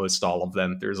like almost all of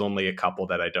them. There's only a couple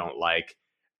that I don't like.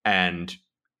 And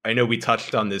I know we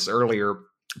touched on this earlier,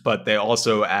 but they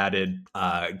also added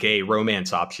gay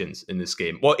romance options in this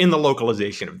game. Well, in the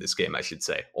localization of this game, I should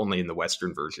say, only in the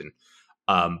Western version.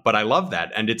 But I love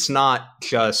that. And it's not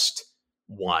just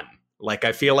one. Like,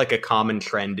 I feel like a common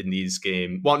trend in these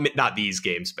games, well, not these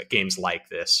games, but games like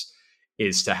this,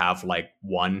 is to have like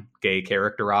one gay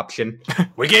character option.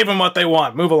 We gave them what they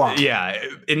want. Move along. Yeah.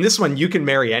 In this one, you can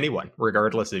marry anyone,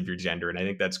 regardless of your gender. And I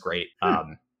think that's great.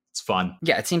 It's fun.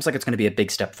 Yeah, it seems like it's going to be a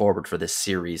big step forward for this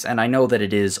series. And I know that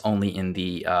it is only in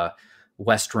the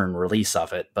Western release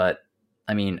of it, but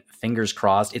I mean, fingers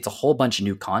crossed. It's a whole bunch of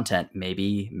new content.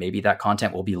 Maybe that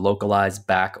content will be localized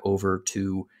back over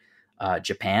to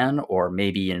Japan, or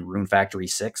maybe in Rune Factory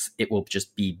 6, it will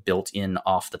just be built in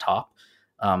off the top.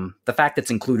 The fact that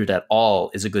it's included at all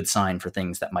is a good sign for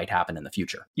things that might happen in the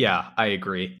future. Yeah, I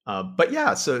agree. But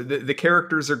yeah, so the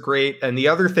characters are great. And the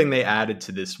other thing they added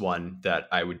to this one that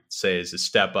I would say is a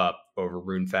step up over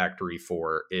Rune Factory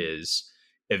 4 is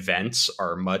events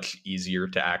are much easier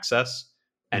to access.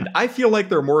 And I feel like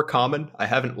they're more common. I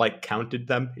haven't like counted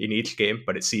them in each game,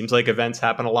 but it seems like events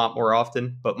happen a lot more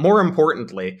often. But more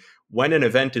importantly, when an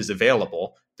event is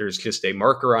available, there's just a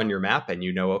marker on your map and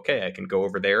you know, okay, I can go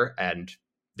over there and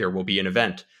there will be an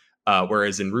event.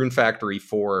 Whereas in Rune Factory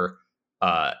 4,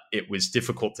 it was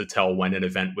difficult to tell when an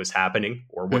event was happening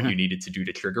or what you needed to do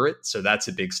to trigger it. So that's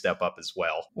a big step up as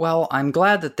well. Well, I'm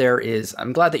glad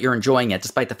that you're enjoying it,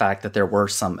 despite the fact that there were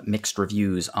some mixed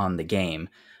reviews on the game.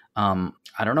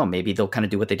 I don't know, maybe they'll kind of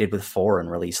do what they did with 4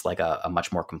 and release like a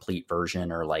much more complete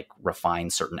version, or like refine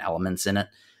certain elements in it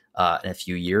in a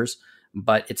few years.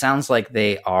 But it sounds like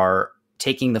they are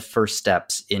taking the first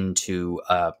steps into,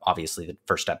 obviously the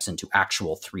first steps into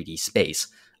actual 3D space,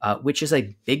 which is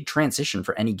a big transition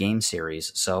for any game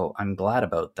series. So I'm glad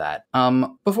about that.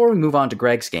 Before we move on to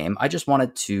Greg's game, I just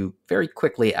wanted to very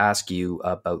quickly ask you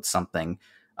about something,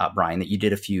 Brian, that you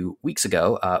did a few weeks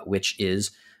ago, which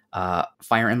is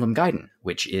Fire Emblem Gaiden,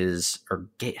 which is,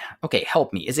 okay,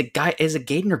 help me. Is it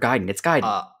Gaiden or Gaiden? It's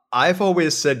Gaiden. I've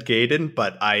always said Gaiden,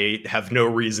 but I have no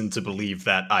reason to believe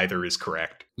that either is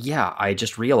correct. Yeah, I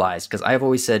just realized, because I've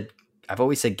always said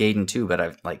Gaiden too,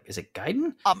 but is it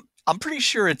Gaiden? I'm pretty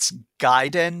sure it's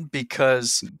Gaiden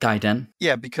because Gaiden.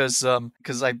 Yeah, because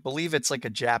I believe it's like a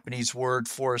Japanese word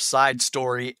for a side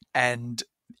story, and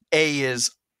A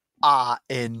is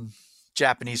in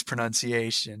Japanese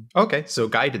pronunciation. Okay, so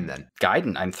Gaiden then.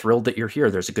 Gaiden. I'm thrilled that you're here.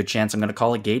 There's a good chance I'm going to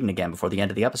call it Gaiden again before the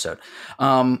end of the episode.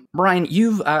 Brian,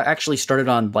 you've actually started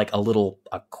on like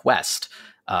a quest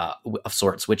of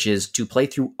sorts, which is to play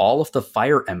through all of the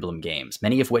Fire Emblem games,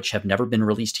 many of which have never been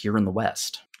released here in the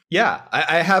West. Yeah,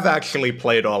 I have actually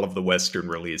played all of the Western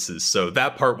releases, so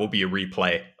that part will be a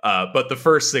replay. But the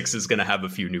first 6 is going to have a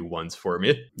few new ones for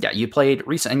me. Yeah, you played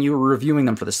recent, and you were reviewing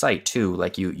them for the site too.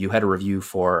 Like you had a review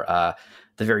for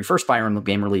the very first Fire Emblem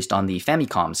game released on the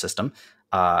Famicom system,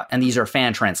 and these are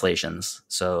fan translations.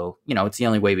 So it's the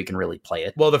only way we can really play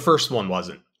it. Well, the first one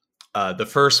wasn't. The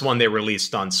first one they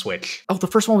released on Switch. Oh, the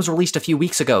first one was released a few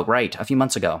weeks ago, right? A few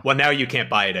months ago. Well, now you can't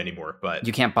buy it anymore, but...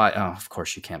 You can't buy... Oh, of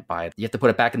course you can't buy it. You have to put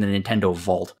it back in the Nintendo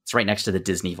vault. It's right next to the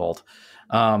Disney vault.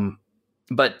 Yeah,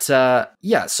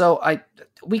 so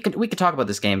we could talk about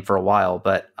this game for a while,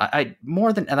 but I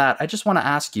more than that, I just want to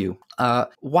ask you,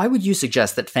 why would you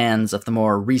suggest that fans of the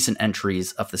more recent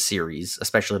entries of the series,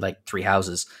 especially like Three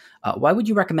Houses, why would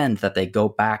you recommend that they go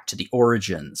back to the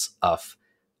origins of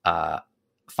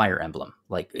Fire Emblem?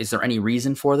 Like, is there any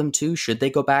reason for them to? Should they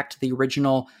go back to the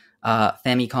original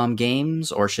Famicom games,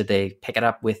 or should they pick it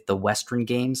up with the Western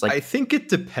games? I think it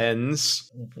depends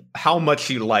how much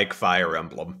you like Fire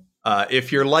Emblem.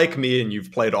 If you're like me and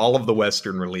you've played all of the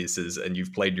Western releases and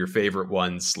you've played your favorite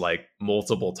ones like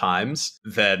multiple times,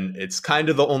 then it's kind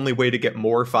of the only way to get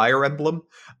more Fire Emblem.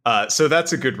 So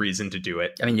that's a good reason to do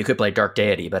it. I mean, you could play Dark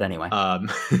Deity, but anyway.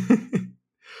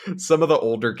 Some of the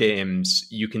older games,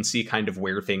 you can see kind of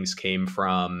where things came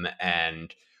from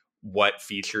and what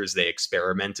features they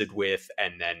experimented with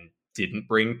and then didn't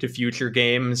bring to future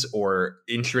games. Or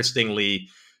interestingly,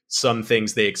 some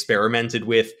things they experimented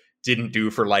with didn't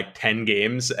do for like 10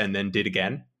 games and then did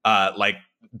again. Like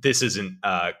this isn't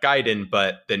Gaiden,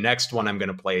 but the next one I'm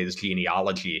going to play is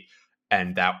Genealogy.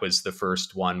 And that was the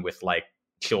first one with like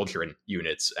children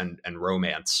units and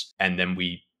romance. And then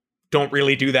we don't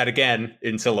really do that again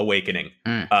until Awakening.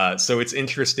 So it's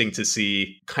interesting to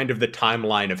see kind of the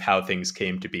timeline of how things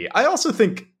came to be. I also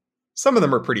think some of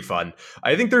them are pretty fun.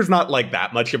 I think there's not like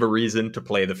that much of a reason to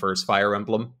play the first Fire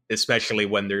Emblem, especially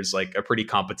when there's like a pretty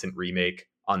competent remake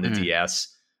on the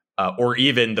DS. Or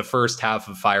even the first half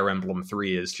of Fire Emblem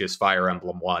 3 is just Fire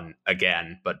Emblem 1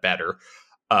 again, but better.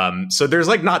 So there's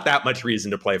like not that much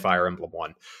reason to play Fire Emblem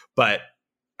 1. But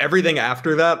everything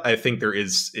after that, I think there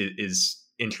is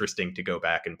interesting to go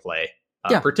back and play.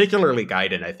 Particularly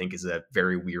Gaiden, I think, is a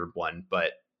very weird one,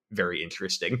 but very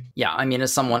interesting. Yeah, I mean,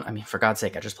 for God's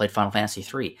sake, I just played Final Fantasy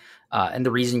III. And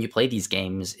the reason you play these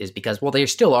games is because, well, they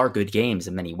still are good games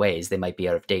in many ways. They might be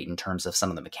out of date in terms of some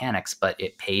of the mechanics, but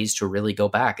it pays to really go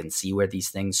back and see where these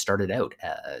things started out,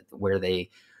 where the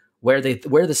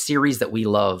series that we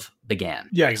love began.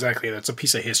 Yeah, exactly. That's a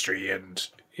piece of history, and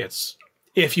it's,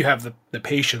 if you have the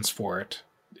patience for it,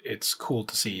 it's cool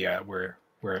to see where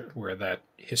that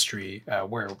history,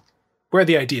 where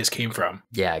the ideas came from.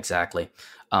 Yeah, exactly.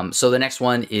 So the next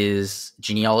one is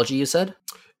Genealogy, you said?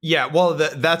 Yeah, well,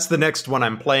 that's the next one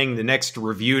I'm playing. The next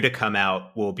review to come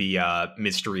out will be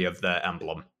Mystery of the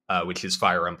Emblem, which is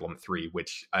Fire Emblem 3,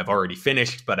 which I've already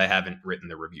finished, but I haven't written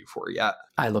the review for yet.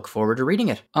 I look forward to reading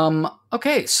it.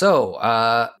 Okay, so,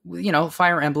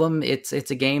 Fire Emblem, it's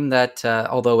a game that,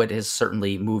 although it has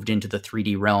certainly moved into the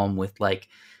 3D realm with, like,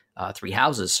 Three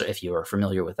Houses, if you are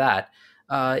familiar with that,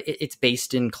 it's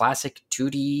based in classic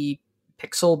 2D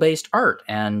pixel-based art,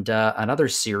 and another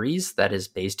series that is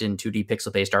based in 2D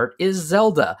pixel-based art is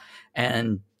Zelda,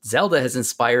 and Zelda has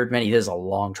inspired many. This is a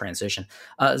long transition.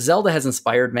 Zelda has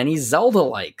inspired many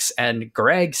Zelda-likes, and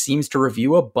Greg seems to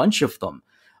review a bunch of them.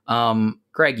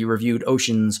 Greg, you reviewed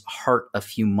Ocean's Heart a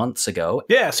few months ago.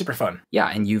 Yeah, super fun. Yeah,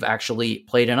 and you've actually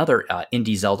played another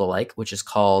indie Zelda-like, which is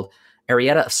called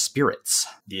Arietta of Spirits.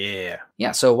 Yeah.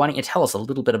 Yeah, so why don't you tell us a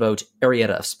little bit about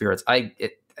Arietta of Spirits? I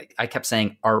kept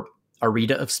saying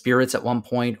Arita of Spirits at one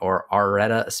point, or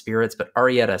Aretta of Spirits, but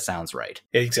Arietta sounds right.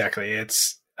 Exactly.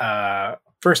 It's,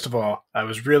 first of all, I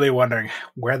was really wondering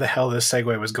where the hell this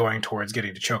segue was going towards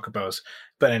getting to Chocobos.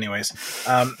 But anyways,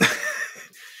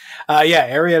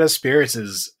 Arietta of Spirits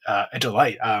is a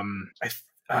delight.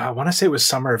 I want to say it was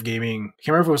Summer of Gaming. I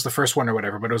can't remember if it was the first one or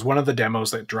whatever, but it was one of the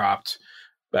demos that dropped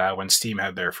when Steam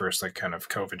had their first like kind of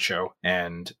COVID show,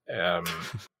 and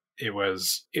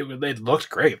it looked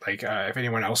great. Like if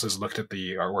anyone else has looked at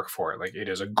the artwork for it, like it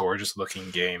is a gorgeous looking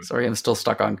game. Sorry, I'm still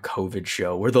stuck on COVID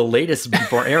show, where the latest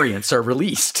variants are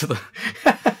released.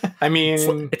 I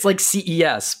mean, it's like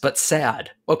CES but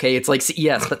sad. Okay, it's like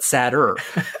CES but sadder.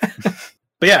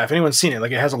 But yeah, if anyone's seen it,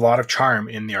 like it has a lot of charm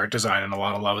in the art design and a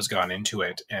lot of love has gone into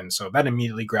it, and so that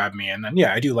immediately grabbed me. And then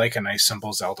I do like a nice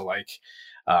simple Zelda like.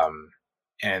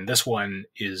 And this one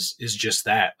is just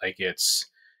that. Like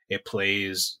it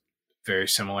plays very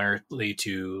similarly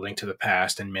to Link to the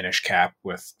Past and Minish Cap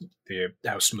with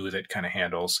how smooth it kind of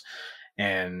handles.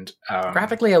 And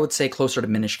graphically, I would say closer to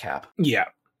Minish Cap. Yeah,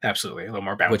 absolutely. A little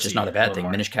more bouncy. Which is not a bad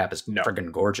thing. Minish Cap is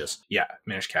friggin' gorgeous. Yeah,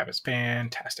 Minish Cap is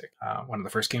fantastic. One of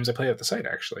the first games I played at the site,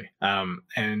 actually.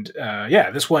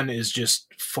 This one is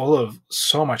just full of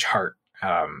so much heart,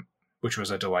 which was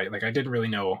a delight. Like I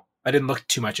didn't look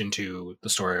too much into the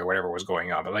story or whatever was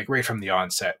going on, but like right from the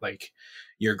onset, like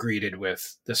you're greeted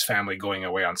with this family going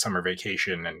away on summer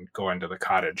vacation and going to the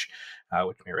cottage,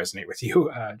 which may resonate with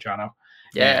you, Jono.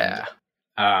 Yeah.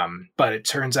 But it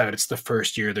turns out it's the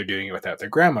first year they're doing it without their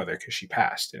grandmother because she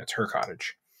passed and it's her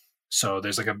cottage. So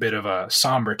there's like a bit of a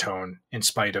somber tone in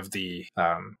spite of the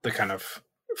kind of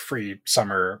free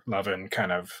summer loving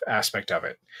kind of aspect of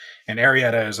it. And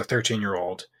Arietta is a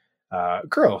 13-year-old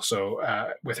girl, so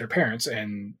with her parents,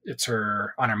 and it's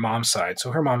her on her mom's side.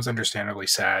 So her mom's understandably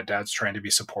sad. Dad's trying to be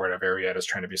supportive. Arietta's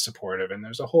trying to be supportive, and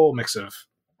there's a whole mix of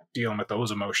dealing with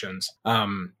those emotions.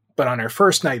 But on her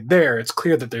first night there, it's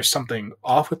clear that there's something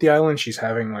off with the island. She's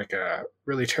having like a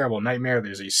really terrible nightmare.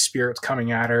 There's these spirits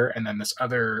coming at her, and then this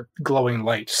other glowing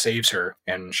light saves her,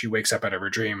 and she wakes up out of her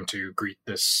dream to greet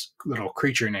this little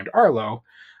creature named Arlo,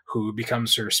 who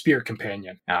becomes her spirit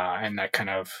companion, and that kind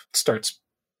of starts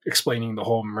explaining the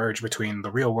whole merge between the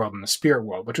real world and the spirit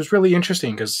world, which was really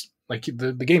interesting because like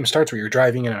the game starts where you're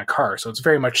driving in a car, so it's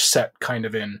very much set kind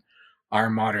of in our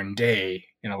modern day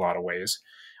in a lot of ways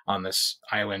on this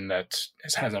island that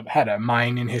had a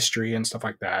mine in history and stuff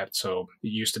like that. So it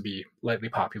used to be lightly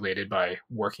populated by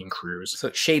working crews.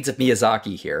 So shades of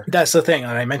Miyazaki here. That's the thing,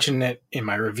 and I mentioned it in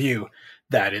my review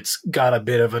that it's got a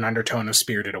bit of an undertone of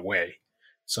Spirited Away.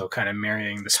 So kind of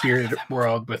marrying the spirited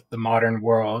world with the modern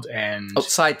world. And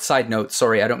side note,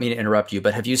 sorry, I don't mean to interrupt you,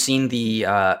 but have you seen the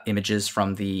images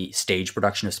from the stage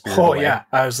production of Spirited Away? Oh yeah,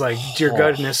 I was like, dear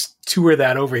goodness, tour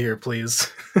that over here,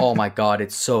 please. Oh my God,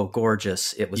 it's so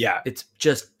gorgeous. It's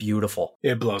just beautiful.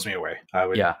 It blows me away. I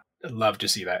would love to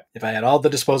see that. If I had all the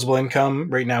disposable income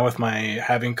right now with my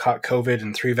having caught COVID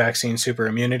and 3 vaccine super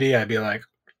immunity, I'd be like,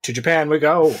 to Japan we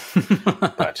go.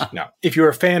 But no, if you're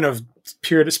a fan of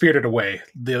Spirited Away,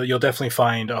 you'll definitely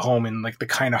find a home in like the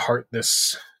kind of heart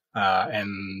this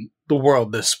and the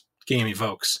world this game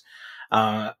evokes.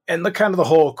 And the kind of the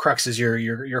whole crux is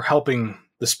you're helping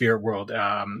the spirit world.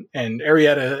 And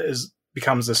Arietta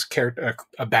becomes this character,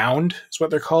 a bound is what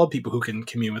they're called, people who can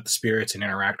commune with the spirits and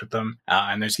interact with them.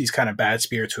 And there's these kind of bad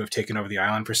spirits who have taken over the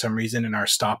island for some reason and are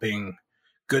stopping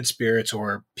good spirits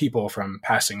or people from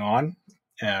passing on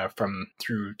from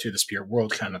through to the spirit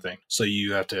world kind of thing. So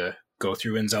you have to go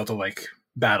through in Zelda-like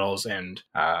battles and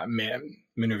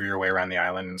maneuver your way around the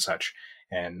island and such,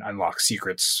 and unlock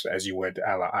secrets as you would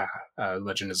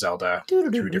Legend of Zelda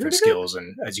through different skills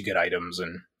and as you get items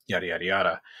and yada yada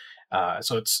yada.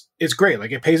 So it's great.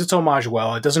 Like, it pays its homage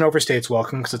well. It doesn't overstay its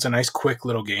welcome because it's a nice quick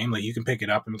little game. Like, you can pick it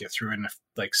up and get through it in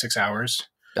like 6 hours.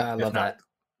 I love that.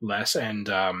 Less. And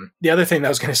the other thing that I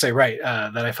was going to say,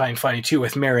 that I find funny too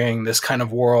with marrying this kind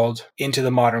of world into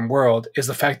the modern world is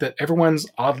the fact that everyone's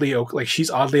she's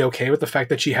oddly okay with the fact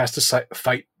that she has to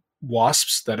fight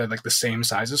wasps that are like the same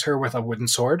size as her with a wooden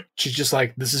sword. She's just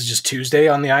like, this is just Tuesday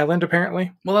on the island,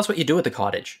 apparently. Well, that's what you do at the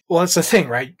cottage. Well, that's the thing,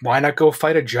 right? Why not go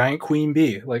fight a giant queen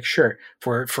bee? Like, sure,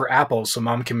 for apples so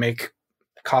mom can make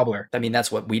cobbler. I mean,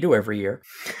 that's what we do every year.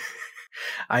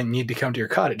 I need to come to your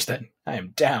cottage then. I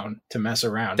am down to mess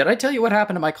around. Did I tell you what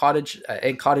happened to my cottage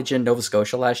in Nova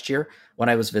Scotia last year when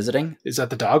I was visiting? Is that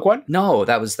the dog one? No,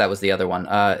 that was the other one.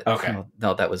 Okay.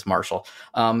 No, that was Marshall.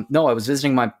 No, I was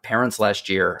visiting my parents last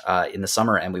year in the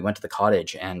summer, and we went to the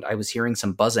cottage, and I was hearing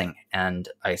some buzzing, and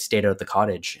I stayed out at the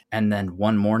cottage. And then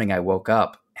one morning I woke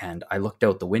up and I looked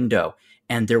out the window,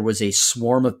 and there was a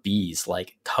swarm of bees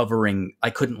covering.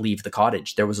 I couldn't leave the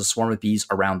cottage. There was a swarm of bees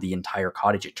around the entire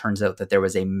cottage. It turns out that there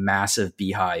was a massive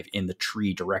beehive in the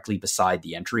tree directly beside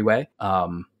the entryway.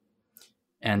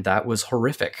 And that was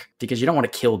horrific because you don't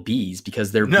want to kill bees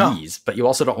because they're bees, but you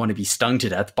also don't want to be stung to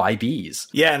death by bees.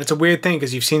 Yeah, and it's a weird thing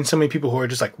because you've seen so many people who are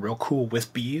just like real cool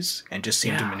with bees and just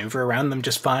seem to maneuver around them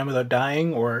just fine without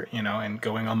dying or, and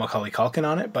going all Macaulay Culkin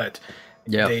on it. But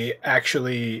they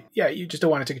actually, you just don't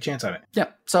want to take a chance on it. Yeah.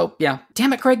 So,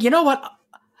 damn it, Craig, you know what?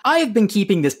 I have been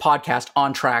keeping this podcast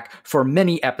on track for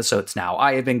many episodes now.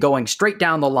 I have been going straight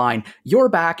down the line. You're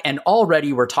back, and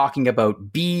already we're talking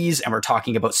about bees, and we're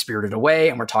talking about Spirited Away,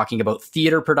 and we're talking about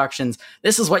theater productions.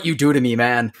 This is what you do to me,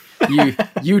 man.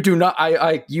 You do not.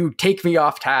 You take me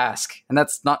off task, and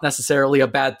that's not necessarily a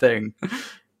bad thing.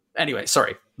 Anyway,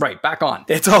 sorry. Right, back on.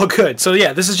 It's all good. So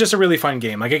this is just a really fun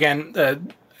game. Like, again,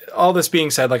 all this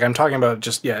being said, like, I'm talking about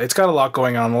just, it's got a lot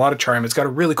going on, a lot of charm. It's got a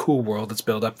really cool world that's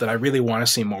built up that I really want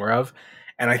to see more of.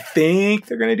 And I think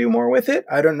they're going to do more with it.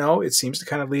 I don't know. It seems to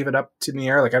kind of leave it up to the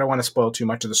air. Like, I don't want to spoil too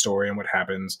much of the story and what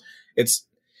happens.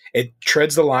 It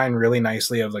treads the line really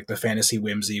nicely of like the fantasy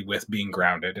whimsy with being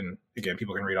grounded. And again,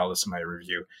 people can read all this in my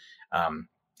review.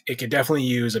 It could definitely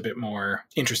use a bit more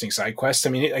interesting side quests. I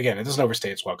mean, again, it doesn't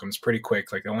overstay its welcome. It's pretty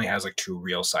quick. Like, it only has like 2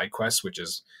 real side quests, which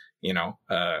is,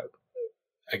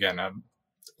 again, a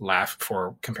laugh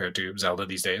for compared to Zelda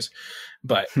these days,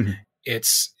 but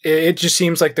it just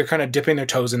seems like they're kind of dipping their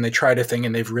toes in. They tried a thing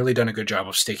and they've really done a good job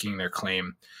of staking their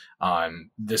claim on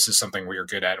this is something we're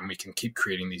good at, and we can keep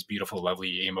creating these beautiful,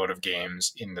 lovely, emotive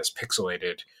games in this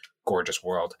pixelated, gorgeous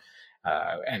world.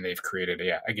 And they've created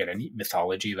a neat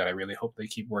mythology that I really hope they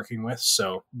keep working with.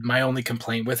 So my only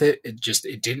complaint with it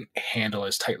didn't handle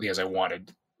as tightly as I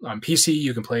wanted. On PC,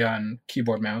 you can play on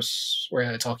keyboard, mouse, or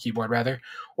it's all keyboard rather,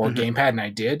 or gamepad, and I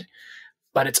did.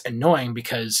 But it's annoying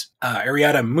because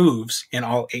Arietta moves in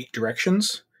all 8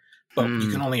 directions, but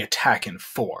you can only attack in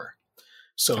 4.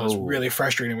 So it was really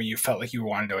frustrating when you felt like you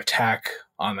wanted to attack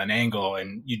on an angle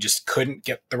and you just couldn't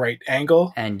get the right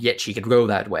angle. And yet she could go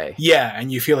that way. Yeah,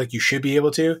 and you feel like you should be able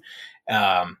to.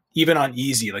 Even on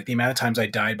easy, like the amount of times I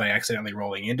died by accidentally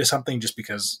rolling into something just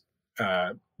because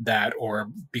that,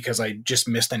 or because I just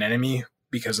missed an enemy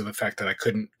because of the fact that I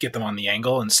couldn't get them on the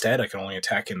angle. Instead, I could only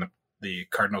attack in the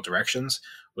cardinal directions,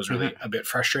 was really a bit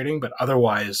frustrating. But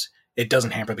otherwise, it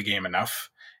doesn't hamper the game enough.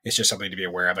 It's just something to be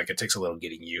aware of. Like, it takes a little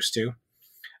getting used to.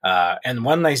 And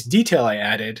one nice detail I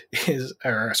added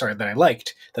that I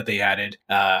liked that they added,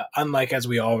 unlike, as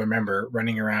we all remember,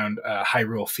 running around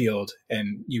Hyrule Field,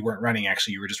 and you weren't running,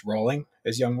 actually, you were just rolling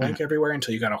as young Link everywhere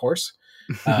until you got a horse.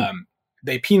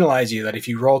 They penalize you that if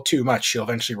you roll too much, she'll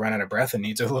eventually run out of breath and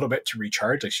needs a little bit to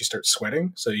recharge. Like, she starts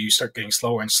sweating. So you start getting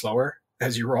slower and slower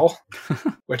as you roll,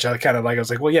 which I kind of like. I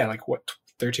was like, well, yeah, like what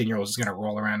 13-year-old is going to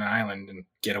roll around an island and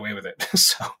get away with it?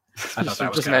 So I thought that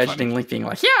was just kind of imagining funny. Link being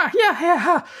like,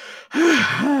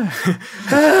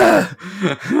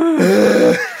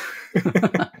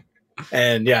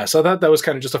 And so I thought that was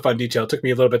kind of just a fun detail. It took me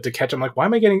a little bit to catch. I'm like, why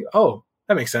am I getting,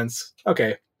 that makes sense.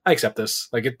 Okay. I accept this.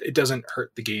 Like, it doesn't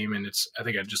hurt the game, and I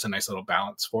think it's just a nice little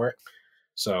balance for it.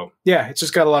 So yeah, it's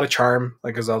just got a lot of charm,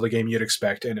 like a Zelda game you'd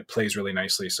expect, and it plays really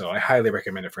nicely. So I highly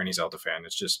recommend it for any Zelda fan.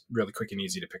 It's just really quick and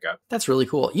easy to pick up. That's really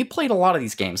cool. You played a lot of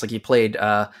these games. Like you played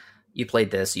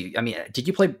this. Did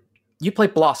you play? You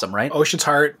played Blossom, right? Ocean's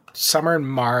Heart, Summer and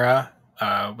Mara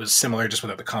was similar, just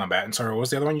without the combat. And sorry, what was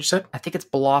the other one you said? I think it's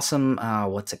Blossom.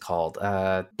 What's it called?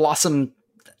 Blossom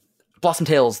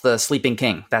Tales: The Sleeping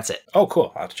King. That's it. Oh,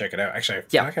 cool. I'll have to check it out. Actually, I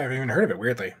feel like I haven't even heard of it.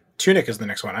 Weirdly, Tunic is the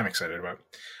next one I'm excited about.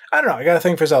 I don't know. I got a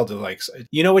thing for Zelda. Like,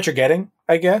 you know what you're getting,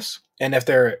 I guess. And if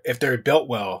they're built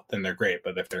well, then they're great.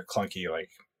 But if they're clunky, like,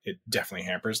 it definitely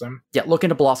hampers them. Yeah, look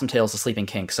into Blossom Tales: The Sleeping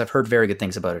King, because I've heard very good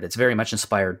things about it. It's very much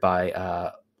inspired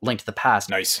by Link to the Past.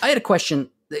 Nice. I had a question.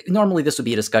 Normally, this would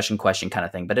be a discussion question kind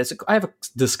of thing, but I have a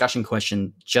discussion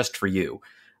question just for you.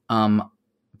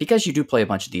 Because you do play a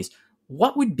bunch of these,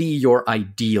 what would be your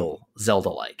ideal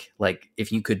Zelda like? Like,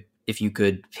 if you could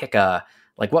pick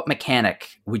like, what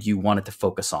mechanic would you want it to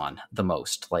focus on the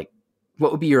most? Like,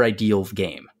 what would be your ideal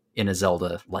game in a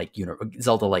Zelda-like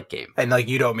game? And, like,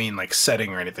 you don't mean, like,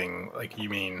 setting or anything. Like, you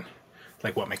mean,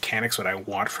 like, what mechanics would I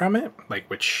want from it? Like,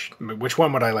 which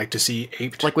one would I like to see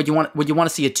aped? Like, would you want to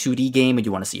see a 2D game? Would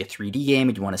you want to see a 3D game?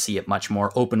 Would you want to see it much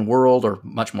more open world or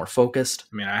much more focused?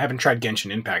 I mean, I haven't tried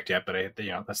Genshin Impact yet, but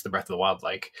that's the Breath of the Wild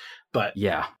like. But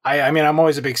yeah, I mean, I'm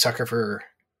always a big sucker for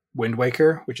Wind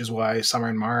Waker, which is why Summer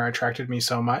and Mara attracted me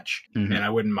so much. Mm-hmm. And I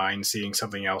wouldn't mind seeing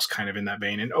something else kind of in that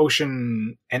vein. And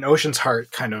Ocean's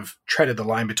Heart kind of treaded the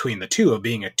line between the two of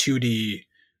being a 2D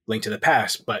Link to the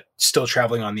Past, but still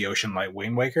traveling on the ocean like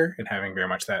Wind Waker and having very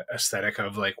much that aesthetic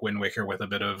of like Wind Waker with a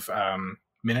bit of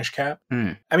Minish Cap.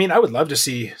 Mm. I mean, I would love to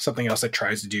see something else that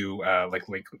tries to do like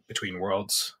Link Between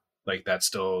Worlds, like that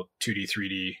still 2D,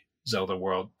 3D Zelda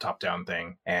world top-down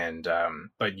thing, and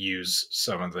but use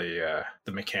some of the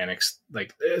mechanics,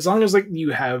 like as long as like you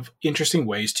have interesting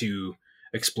ways to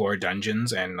explore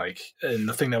dungeons, and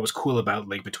the thing that was cool about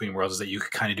Link Between Worlds is that you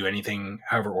could kind of do anything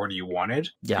however order you wanted,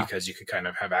 because you could kind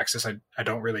of have access. I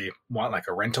don't really want like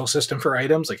a rental system for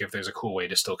items, like if there's a cool way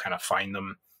to still kind of find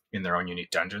them in their own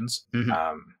unique dungeons.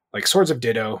 Mm-hmm. Like Swords of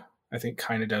Ditto I think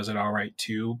kind of does it all right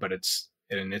too, but it's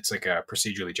like a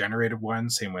procedurally generated one,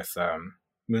 same with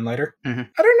Moonlighter. Mm-hmm.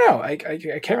 I don't know. I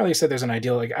can't really say there's an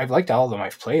ideal. Like, I've liked all of them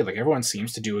I've played. Like, everyone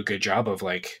seems to do a good job of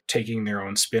like taking their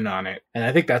own spin on it, and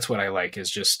I think that's what I like,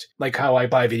 is just like how I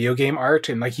buy video game art.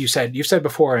 And like you've said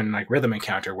before in like Rhythm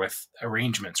Encounter with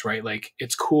arrangements, right? Like,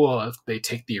 it's cool if they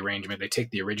take the arrangement, they take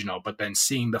the original, but then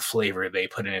seeing the flavor they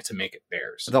put in it to make it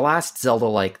theirs. The last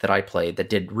Zelda-like that I played that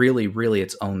did really, really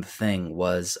its own thing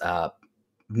was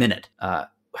Minute.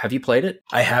 Have you played it?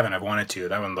 I haven't. I've wanted to.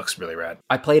 That one looks really rad.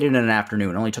 I played it in an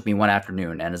afternoon. It only took me one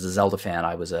afternoon, and as a Zelda fan,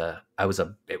 it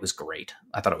was great.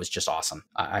 I thought it was just awesome.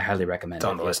 I highly recommend it. It's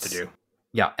on the list to do.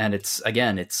 Yeah, and it's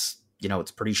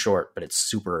pretty short, but it's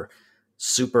super,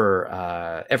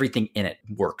 everything in it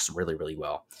works really, really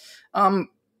well.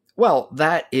 Well,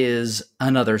 that is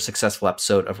another successful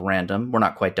episode of Random. We're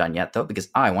not quite done yet, though, because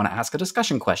I want to ask a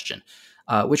discussion question,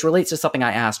 which relates to something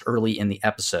I asked early in the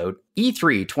episode.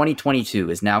 E3 2022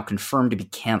 is now confirmed to be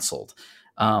canceled.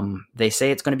 They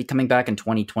say it's going to be coming back in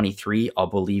 2023. I'll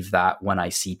believe that when I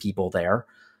see people there.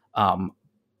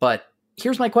 But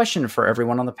here's my question for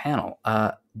everyone on the panel.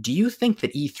 Do you think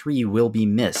that E3 will be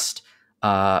missed,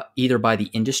 either by the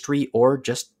industry or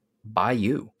just by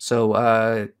you?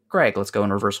 So, Greg, let's go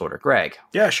in reverse order. Greg.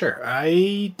 Yeah, sure.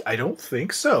 I don't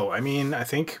think so. I mean, I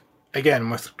think, again,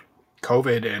 with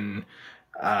COVID and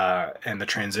the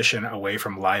transition away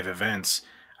from live events,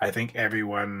 I think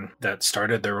everyone that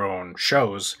started their own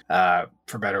shows,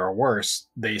 for better or worse,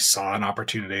 they saw an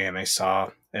opportunity and they saw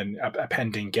a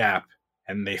pending gap,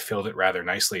 and they filled it rather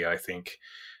nicely. I think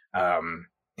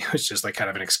it was just like kind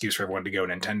of an excuse for everyone to go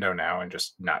Nintendo now and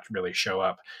just not really show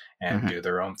up and do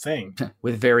their own thing.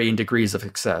 With varying degrees of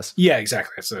success. Yeah,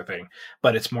 exactly. That's the thing.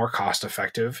 But it's more cost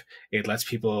effective. It lets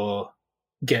people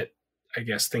get, I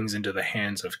guess, things into the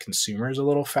hands of consumers a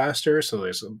little faster. So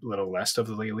there's a little less of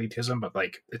the elitism, but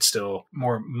like it's still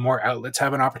more outlets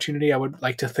have an opportunity, I would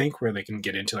like to think, where they can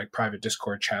get into like private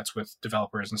Discord chats with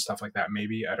developers and stuff like that.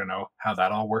 Maybe, I don't know how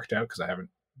that all worked out because I haven't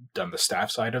done the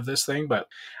staff side of this thing, but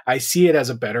I see it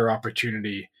as a better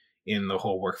opportunity in the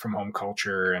whole work from home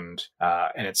culture, and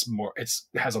it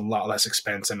has a lot less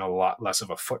expense and a lot less of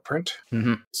a footprint.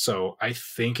 Mm-hmm. So I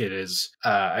think it is.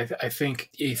 I think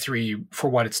E3, for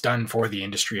what it's done for the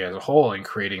industry as a whole and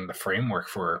creating the framework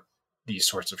for these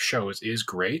sorts of shows, is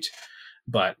great.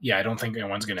 But yeah, I don't think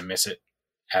anyone's going to miss it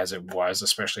as it was,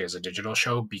 especially as a digital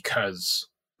show, because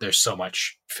there's so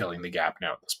much filling the gap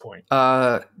now at this point.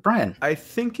 Brian. I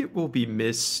think it will be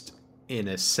missed in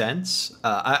a sense.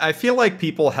 I feel like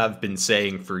people have been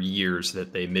saying for years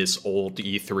that they miss old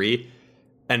E3.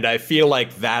 And I feel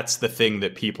like that's the thing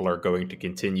that people are going to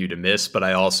continue to miss. But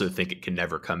I also think it can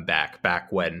never come back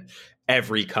when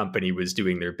every company was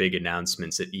doing their big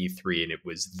announcements at E3 and it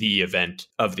was the event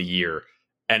of the year.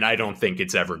 And I don't think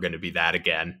it's ever going to be that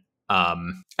again.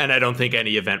 And I don't think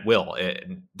any event will.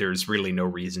 There's really no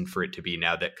reason for it to be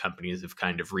now that companies have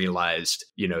kind of realized,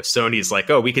 Sony's like,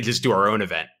 oh, we could just do our own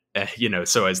event,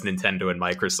 so as Nintendo and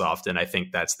Microsoft. And I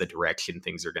think that's the direction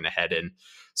things are going to head in.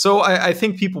 So I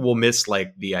think people will miss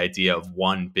like the idea of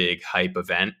one big hype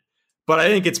event, but I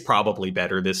think it's probably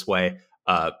better this way.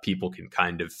 People can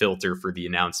kind of filter for the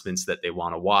announcements that they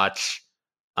want to watch.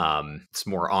 It's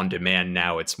more on demand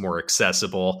now. It's more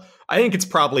accessible. I think it's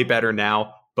probably better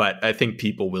now. But I think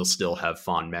people will still have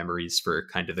fond memories for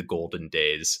kind of the golden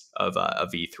days of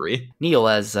E3. Neil,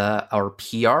 as our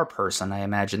PR person, I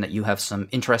imagine that you have some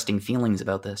interesting feelings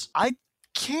about this. I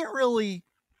can't really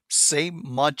say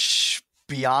much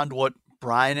beyond what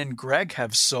Brian and Greg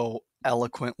have so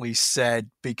eloquently said,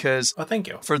 because thank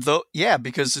you.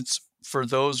 Because it's for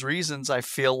those reasons I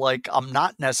feel like I'm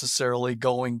not necessarily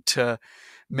going to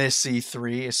miss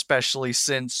E3, especially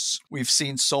since we've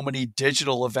seen so many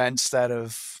digital events that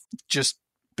have just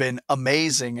been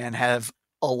amazing and have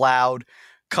allowed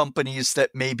companies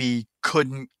that maybe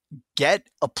couldn't get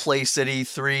a place at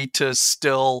E3 to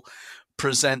still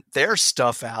present their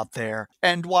stuff out there.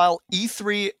 And while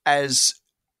E3, as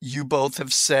you both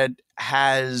have said,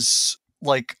 has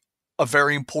like a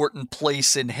very important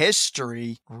place in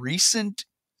history, recent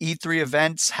E3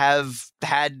 events have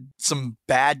had some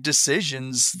bad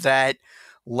decisions that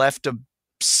left a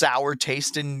sour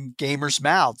taste in gamers'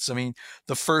 mouths. I mean,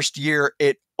 the first year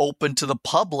it opened to the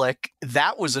public,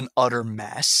 that was an utter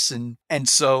mess. And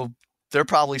so they're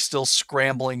probably still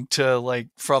scrambling to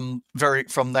from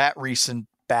that recent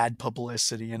bad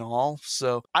publicity and all.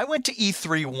 So I went to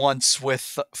E3 once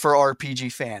for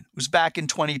RPG Fan. It was back in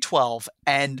 2012.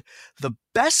 And the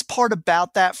best part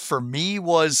about that for me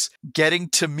was getting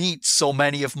to meet so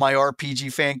many of my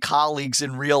RPG Fan colleagues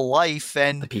in real life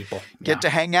and get to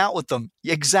hang out with them.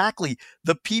 Exactly.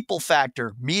 The people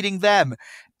factor, meeting them,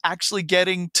 actually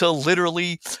getting to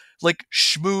literally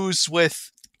schmooze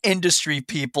with industry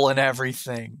people and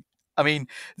everything. I mean,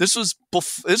 this was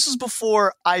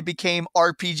before I became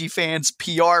RPG Fan's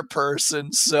PR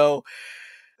person, so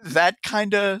that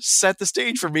kind of set the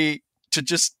stage for me to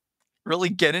just really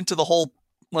get into the whole,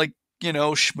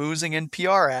 schmoozing and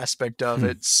PR aspect of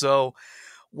it. So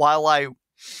while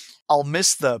I'll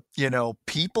miss the,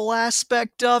 people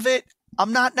aspect of it,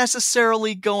 I'm not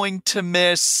necessarily going to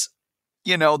miss,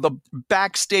 the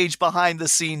backstage behind the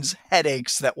scenes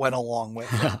headaches that went along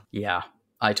with it. Yeah,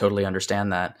 I totally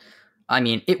understand that. I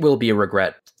mean, it will be a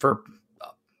regret for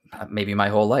maybe my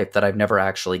whole life that I've never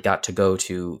actually got to go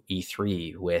to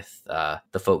E3 with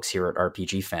the folks here at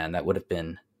RPG Fan. That would have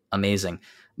been amazing.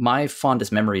 My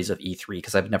fondest memories of E3,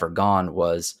 because I've never gone,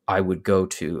 was I would go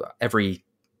to every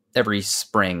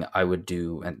spring I would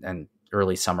do, and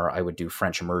early summer I would do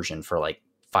French immersion for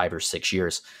 5 or 6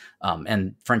 years.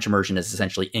 And French immersion is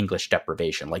essentially English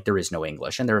deprivation. There is no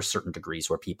English. And there are certain degrees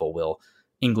where people will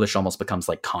English almost becomes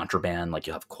contraband,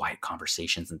 you'll have quiet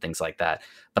conversations and things like that.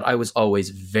 But I was always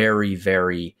very,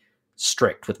 very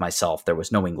strict with myself. There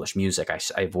was no English music. I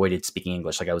avoided speaking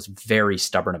English. I was very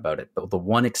stubborn about it. But the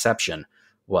one exception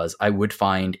was I would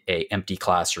find a empty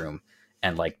classroom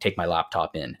and take my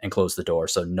laptop in and close the door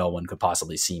so no one could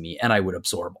possibly see me. And I would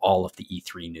absorb all of the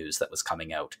E3 news that was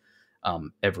coming out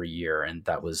every year. And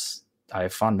I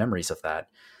have fond memories of that.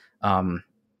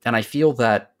 And I feel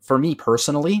that for me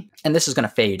personally, and this is going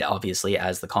to fade, obviously,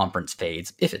 as the conference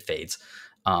fades, if it fades.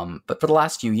 But for the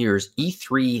last few years,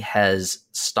 E3 has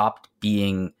stopped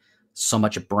being so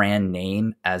much a brand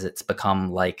name as it's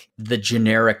become the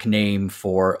generic name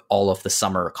for all of the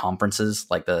summer conferences,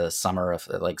 the summer of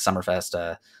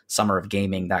Summerfest, Summer of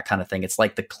Gaming, that kind of thing. It's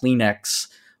like the Kleenex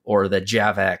or the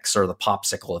Javex or the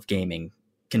Popsicle of gaming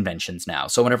conventions now.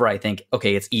 So whenever I think,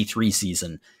 okay, it's E3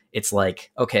 season, it's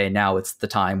okay, now it's the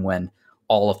time when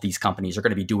all of these companies are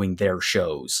going to be doing their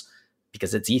shows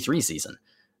because it's E3 season.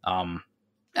 And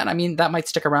I mean, that might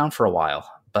stick around for a while,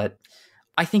 but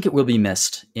I think it will be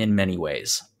missed in many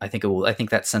ways. I think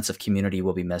that sense of community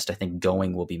will be missed. I think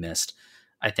going will be missed.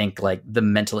 I think the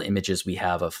mental images we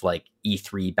have of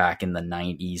E3 back in the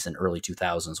 90s and early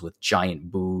 2000s with giant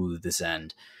booths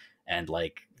and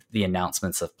the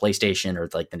announcements of PlayStation or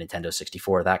the Nintendo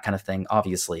 64, that kind of thing.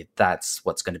 Obviously, that's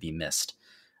what's going to be missed.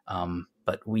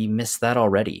 But we miss that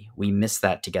already. We miss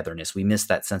that togetherness. We miss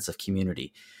that sense of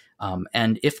community.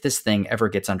 And if this thing ever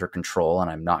gets under control,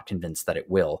 and I'm not convinced that it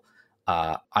will,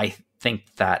 I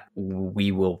think that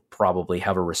we will probably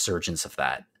have a resurgence of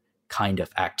that kind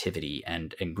of activity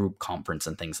and group conference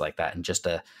and things like that, and just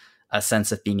a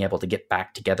sense of being able to get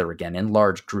back together again in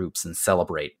large groups and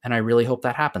celebrate. And I really hope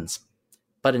that happens.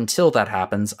 But until that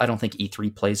happens, I don't think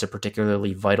E3 plays a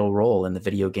particularly vital role in the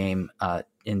video game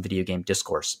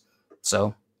discourse.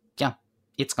 So yeah,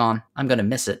 it's gone. I'm going to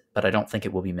miss it, but I don't think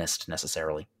it will be missed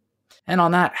necessarily. And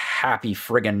on that happy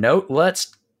friggin' note,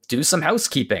 let's do some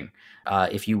housekeeping.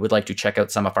 If you would like to check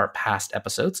out some of our past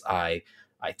episodes, I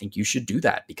think you should do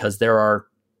that, because there are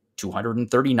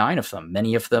 239 of them,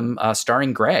 many of them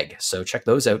starring Greg. So check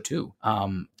those out too.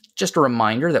 Just a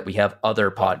reminder that we have other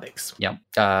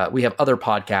we have other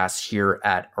podcasts here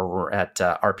at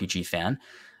RPG Fan.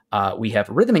 We have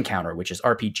Rhythm Encounter, which is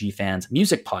RPG Fan's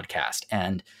music podcast,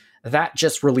 and that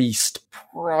just released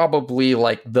probably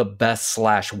like the best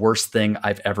 / worst thing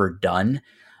I've ever done.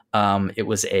 It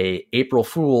was a April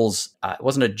Fool's. It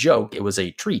wasn't a joke. It was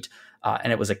a treat.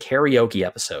 And it was a karaoke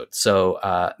episode.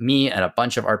 So me and a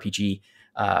bunch of RPG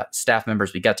staff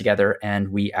members, we got together and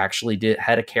we actually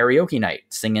had a karaoke night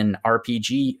singing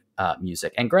RPG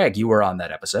music. And Greg, you were on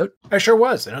that episode. I sure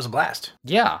was. And it was a blast.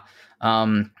 Yeah.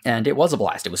 And it was a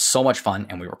blast. It was so much fun,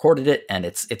 and we recorded it, and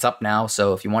it's up now.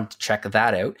 So if you want to check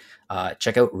that out,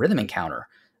 check out Rhythm Encounter.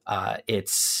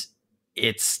 It's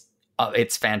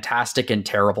fantastic and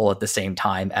terrible at the same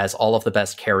time, as all of the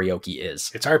best karaoke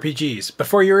is. It's RPGs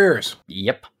before your ears.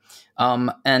 Yep.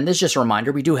 And this is just a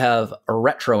reminder, we do have a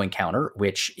Retro Encounter,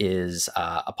 which is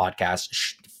a podcast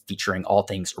featuring all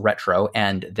things retro,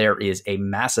 and there is a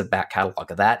massive back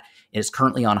catalog of that. It is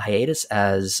currently on hiatus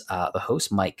as the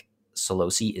host, Mike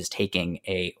Solosi, is taking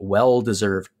a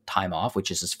well-deserved time off, which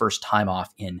is his first time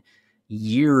off in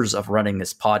years of running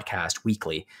this podcast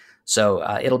weekly. So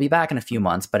it'll be back in a few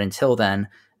months, but until then,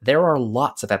 there are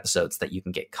lots of episodes that you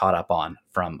can get caught up on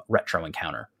from Retro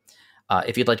Encounter.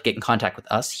 If you'd like to get in contact with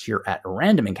us here at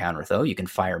Random Encounter, though, you can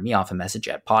fire me off a message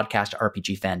at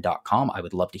podcast@rpgfan.com. I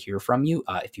would love to hear from you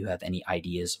if you have any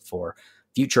ideas for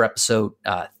future episode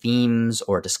themes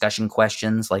or discussion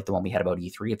questions like the one we had about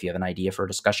E3. If you have an idea for a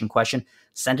discussion question,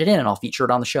 send it in and I'll feature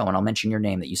it on the show, and I'll mention your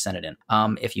name that you sent it in.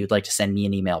 If you'd like to send me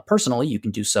an email personally, you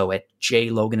can do so at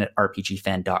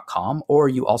jlogan@rpgfan.com, or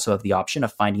you also have the option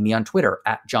of finding me on Twitter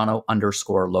at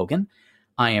jono_Logan.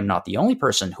 I am not the only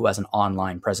person who has an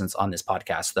online presence on this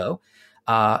podcast, though.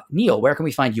 Neil, where can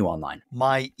we find you online?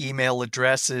 My email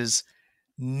address is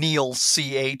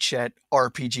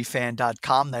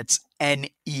neilch@rpgfan.com. That's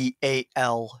NEALCH.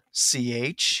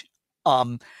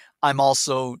 I'm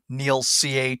also Neil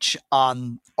CH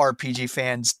on RPG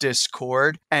Fans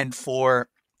Discord. And for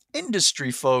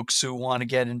industry folks who want to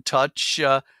get in touch,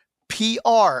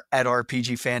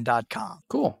 PR@rpgfan.com.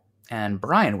 Cool. And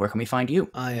Brian, where can we find you?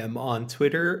 I am on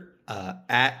Twitter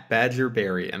at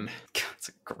BadgerBarian. It's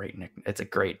a great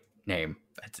name.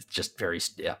 It's just very,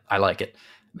 I like it.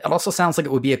 It also sounds like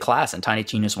it would be a class in Tiny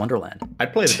Tina's Wonderland.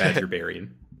 I'd play the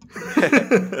BadgerBarian.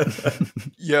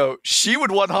 Yo, she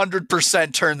would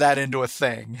 100% turn that into a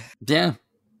thing. Yeah.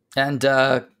 And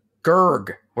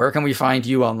Gerg, where can we find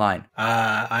you online?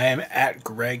 I am at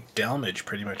Greg Delmage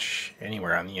pretty much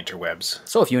anywhere on the interwebs.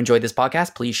 So if you enjoyed this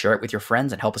podcast, please share it with your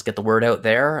friends and help us get the word out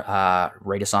there.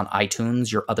 Rate us on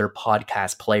iTunes, your other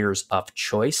podcast players of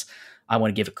choice. I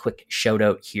want to give a quick shout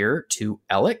out here to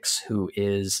Alex, who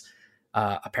is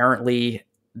apparently,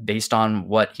 based on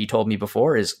what he told me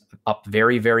before, is up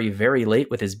very, very, very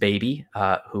late with his baby,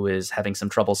 who is having some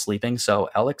trouble sleeping. So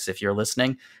Alex, if you're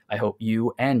listening, I hope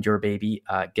you and your baby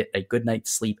get a good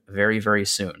night's sleep very, very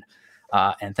soon.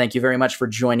 And thank you very much for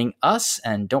joining us.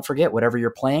 And don't forget, whatever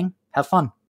you're playing, have fun.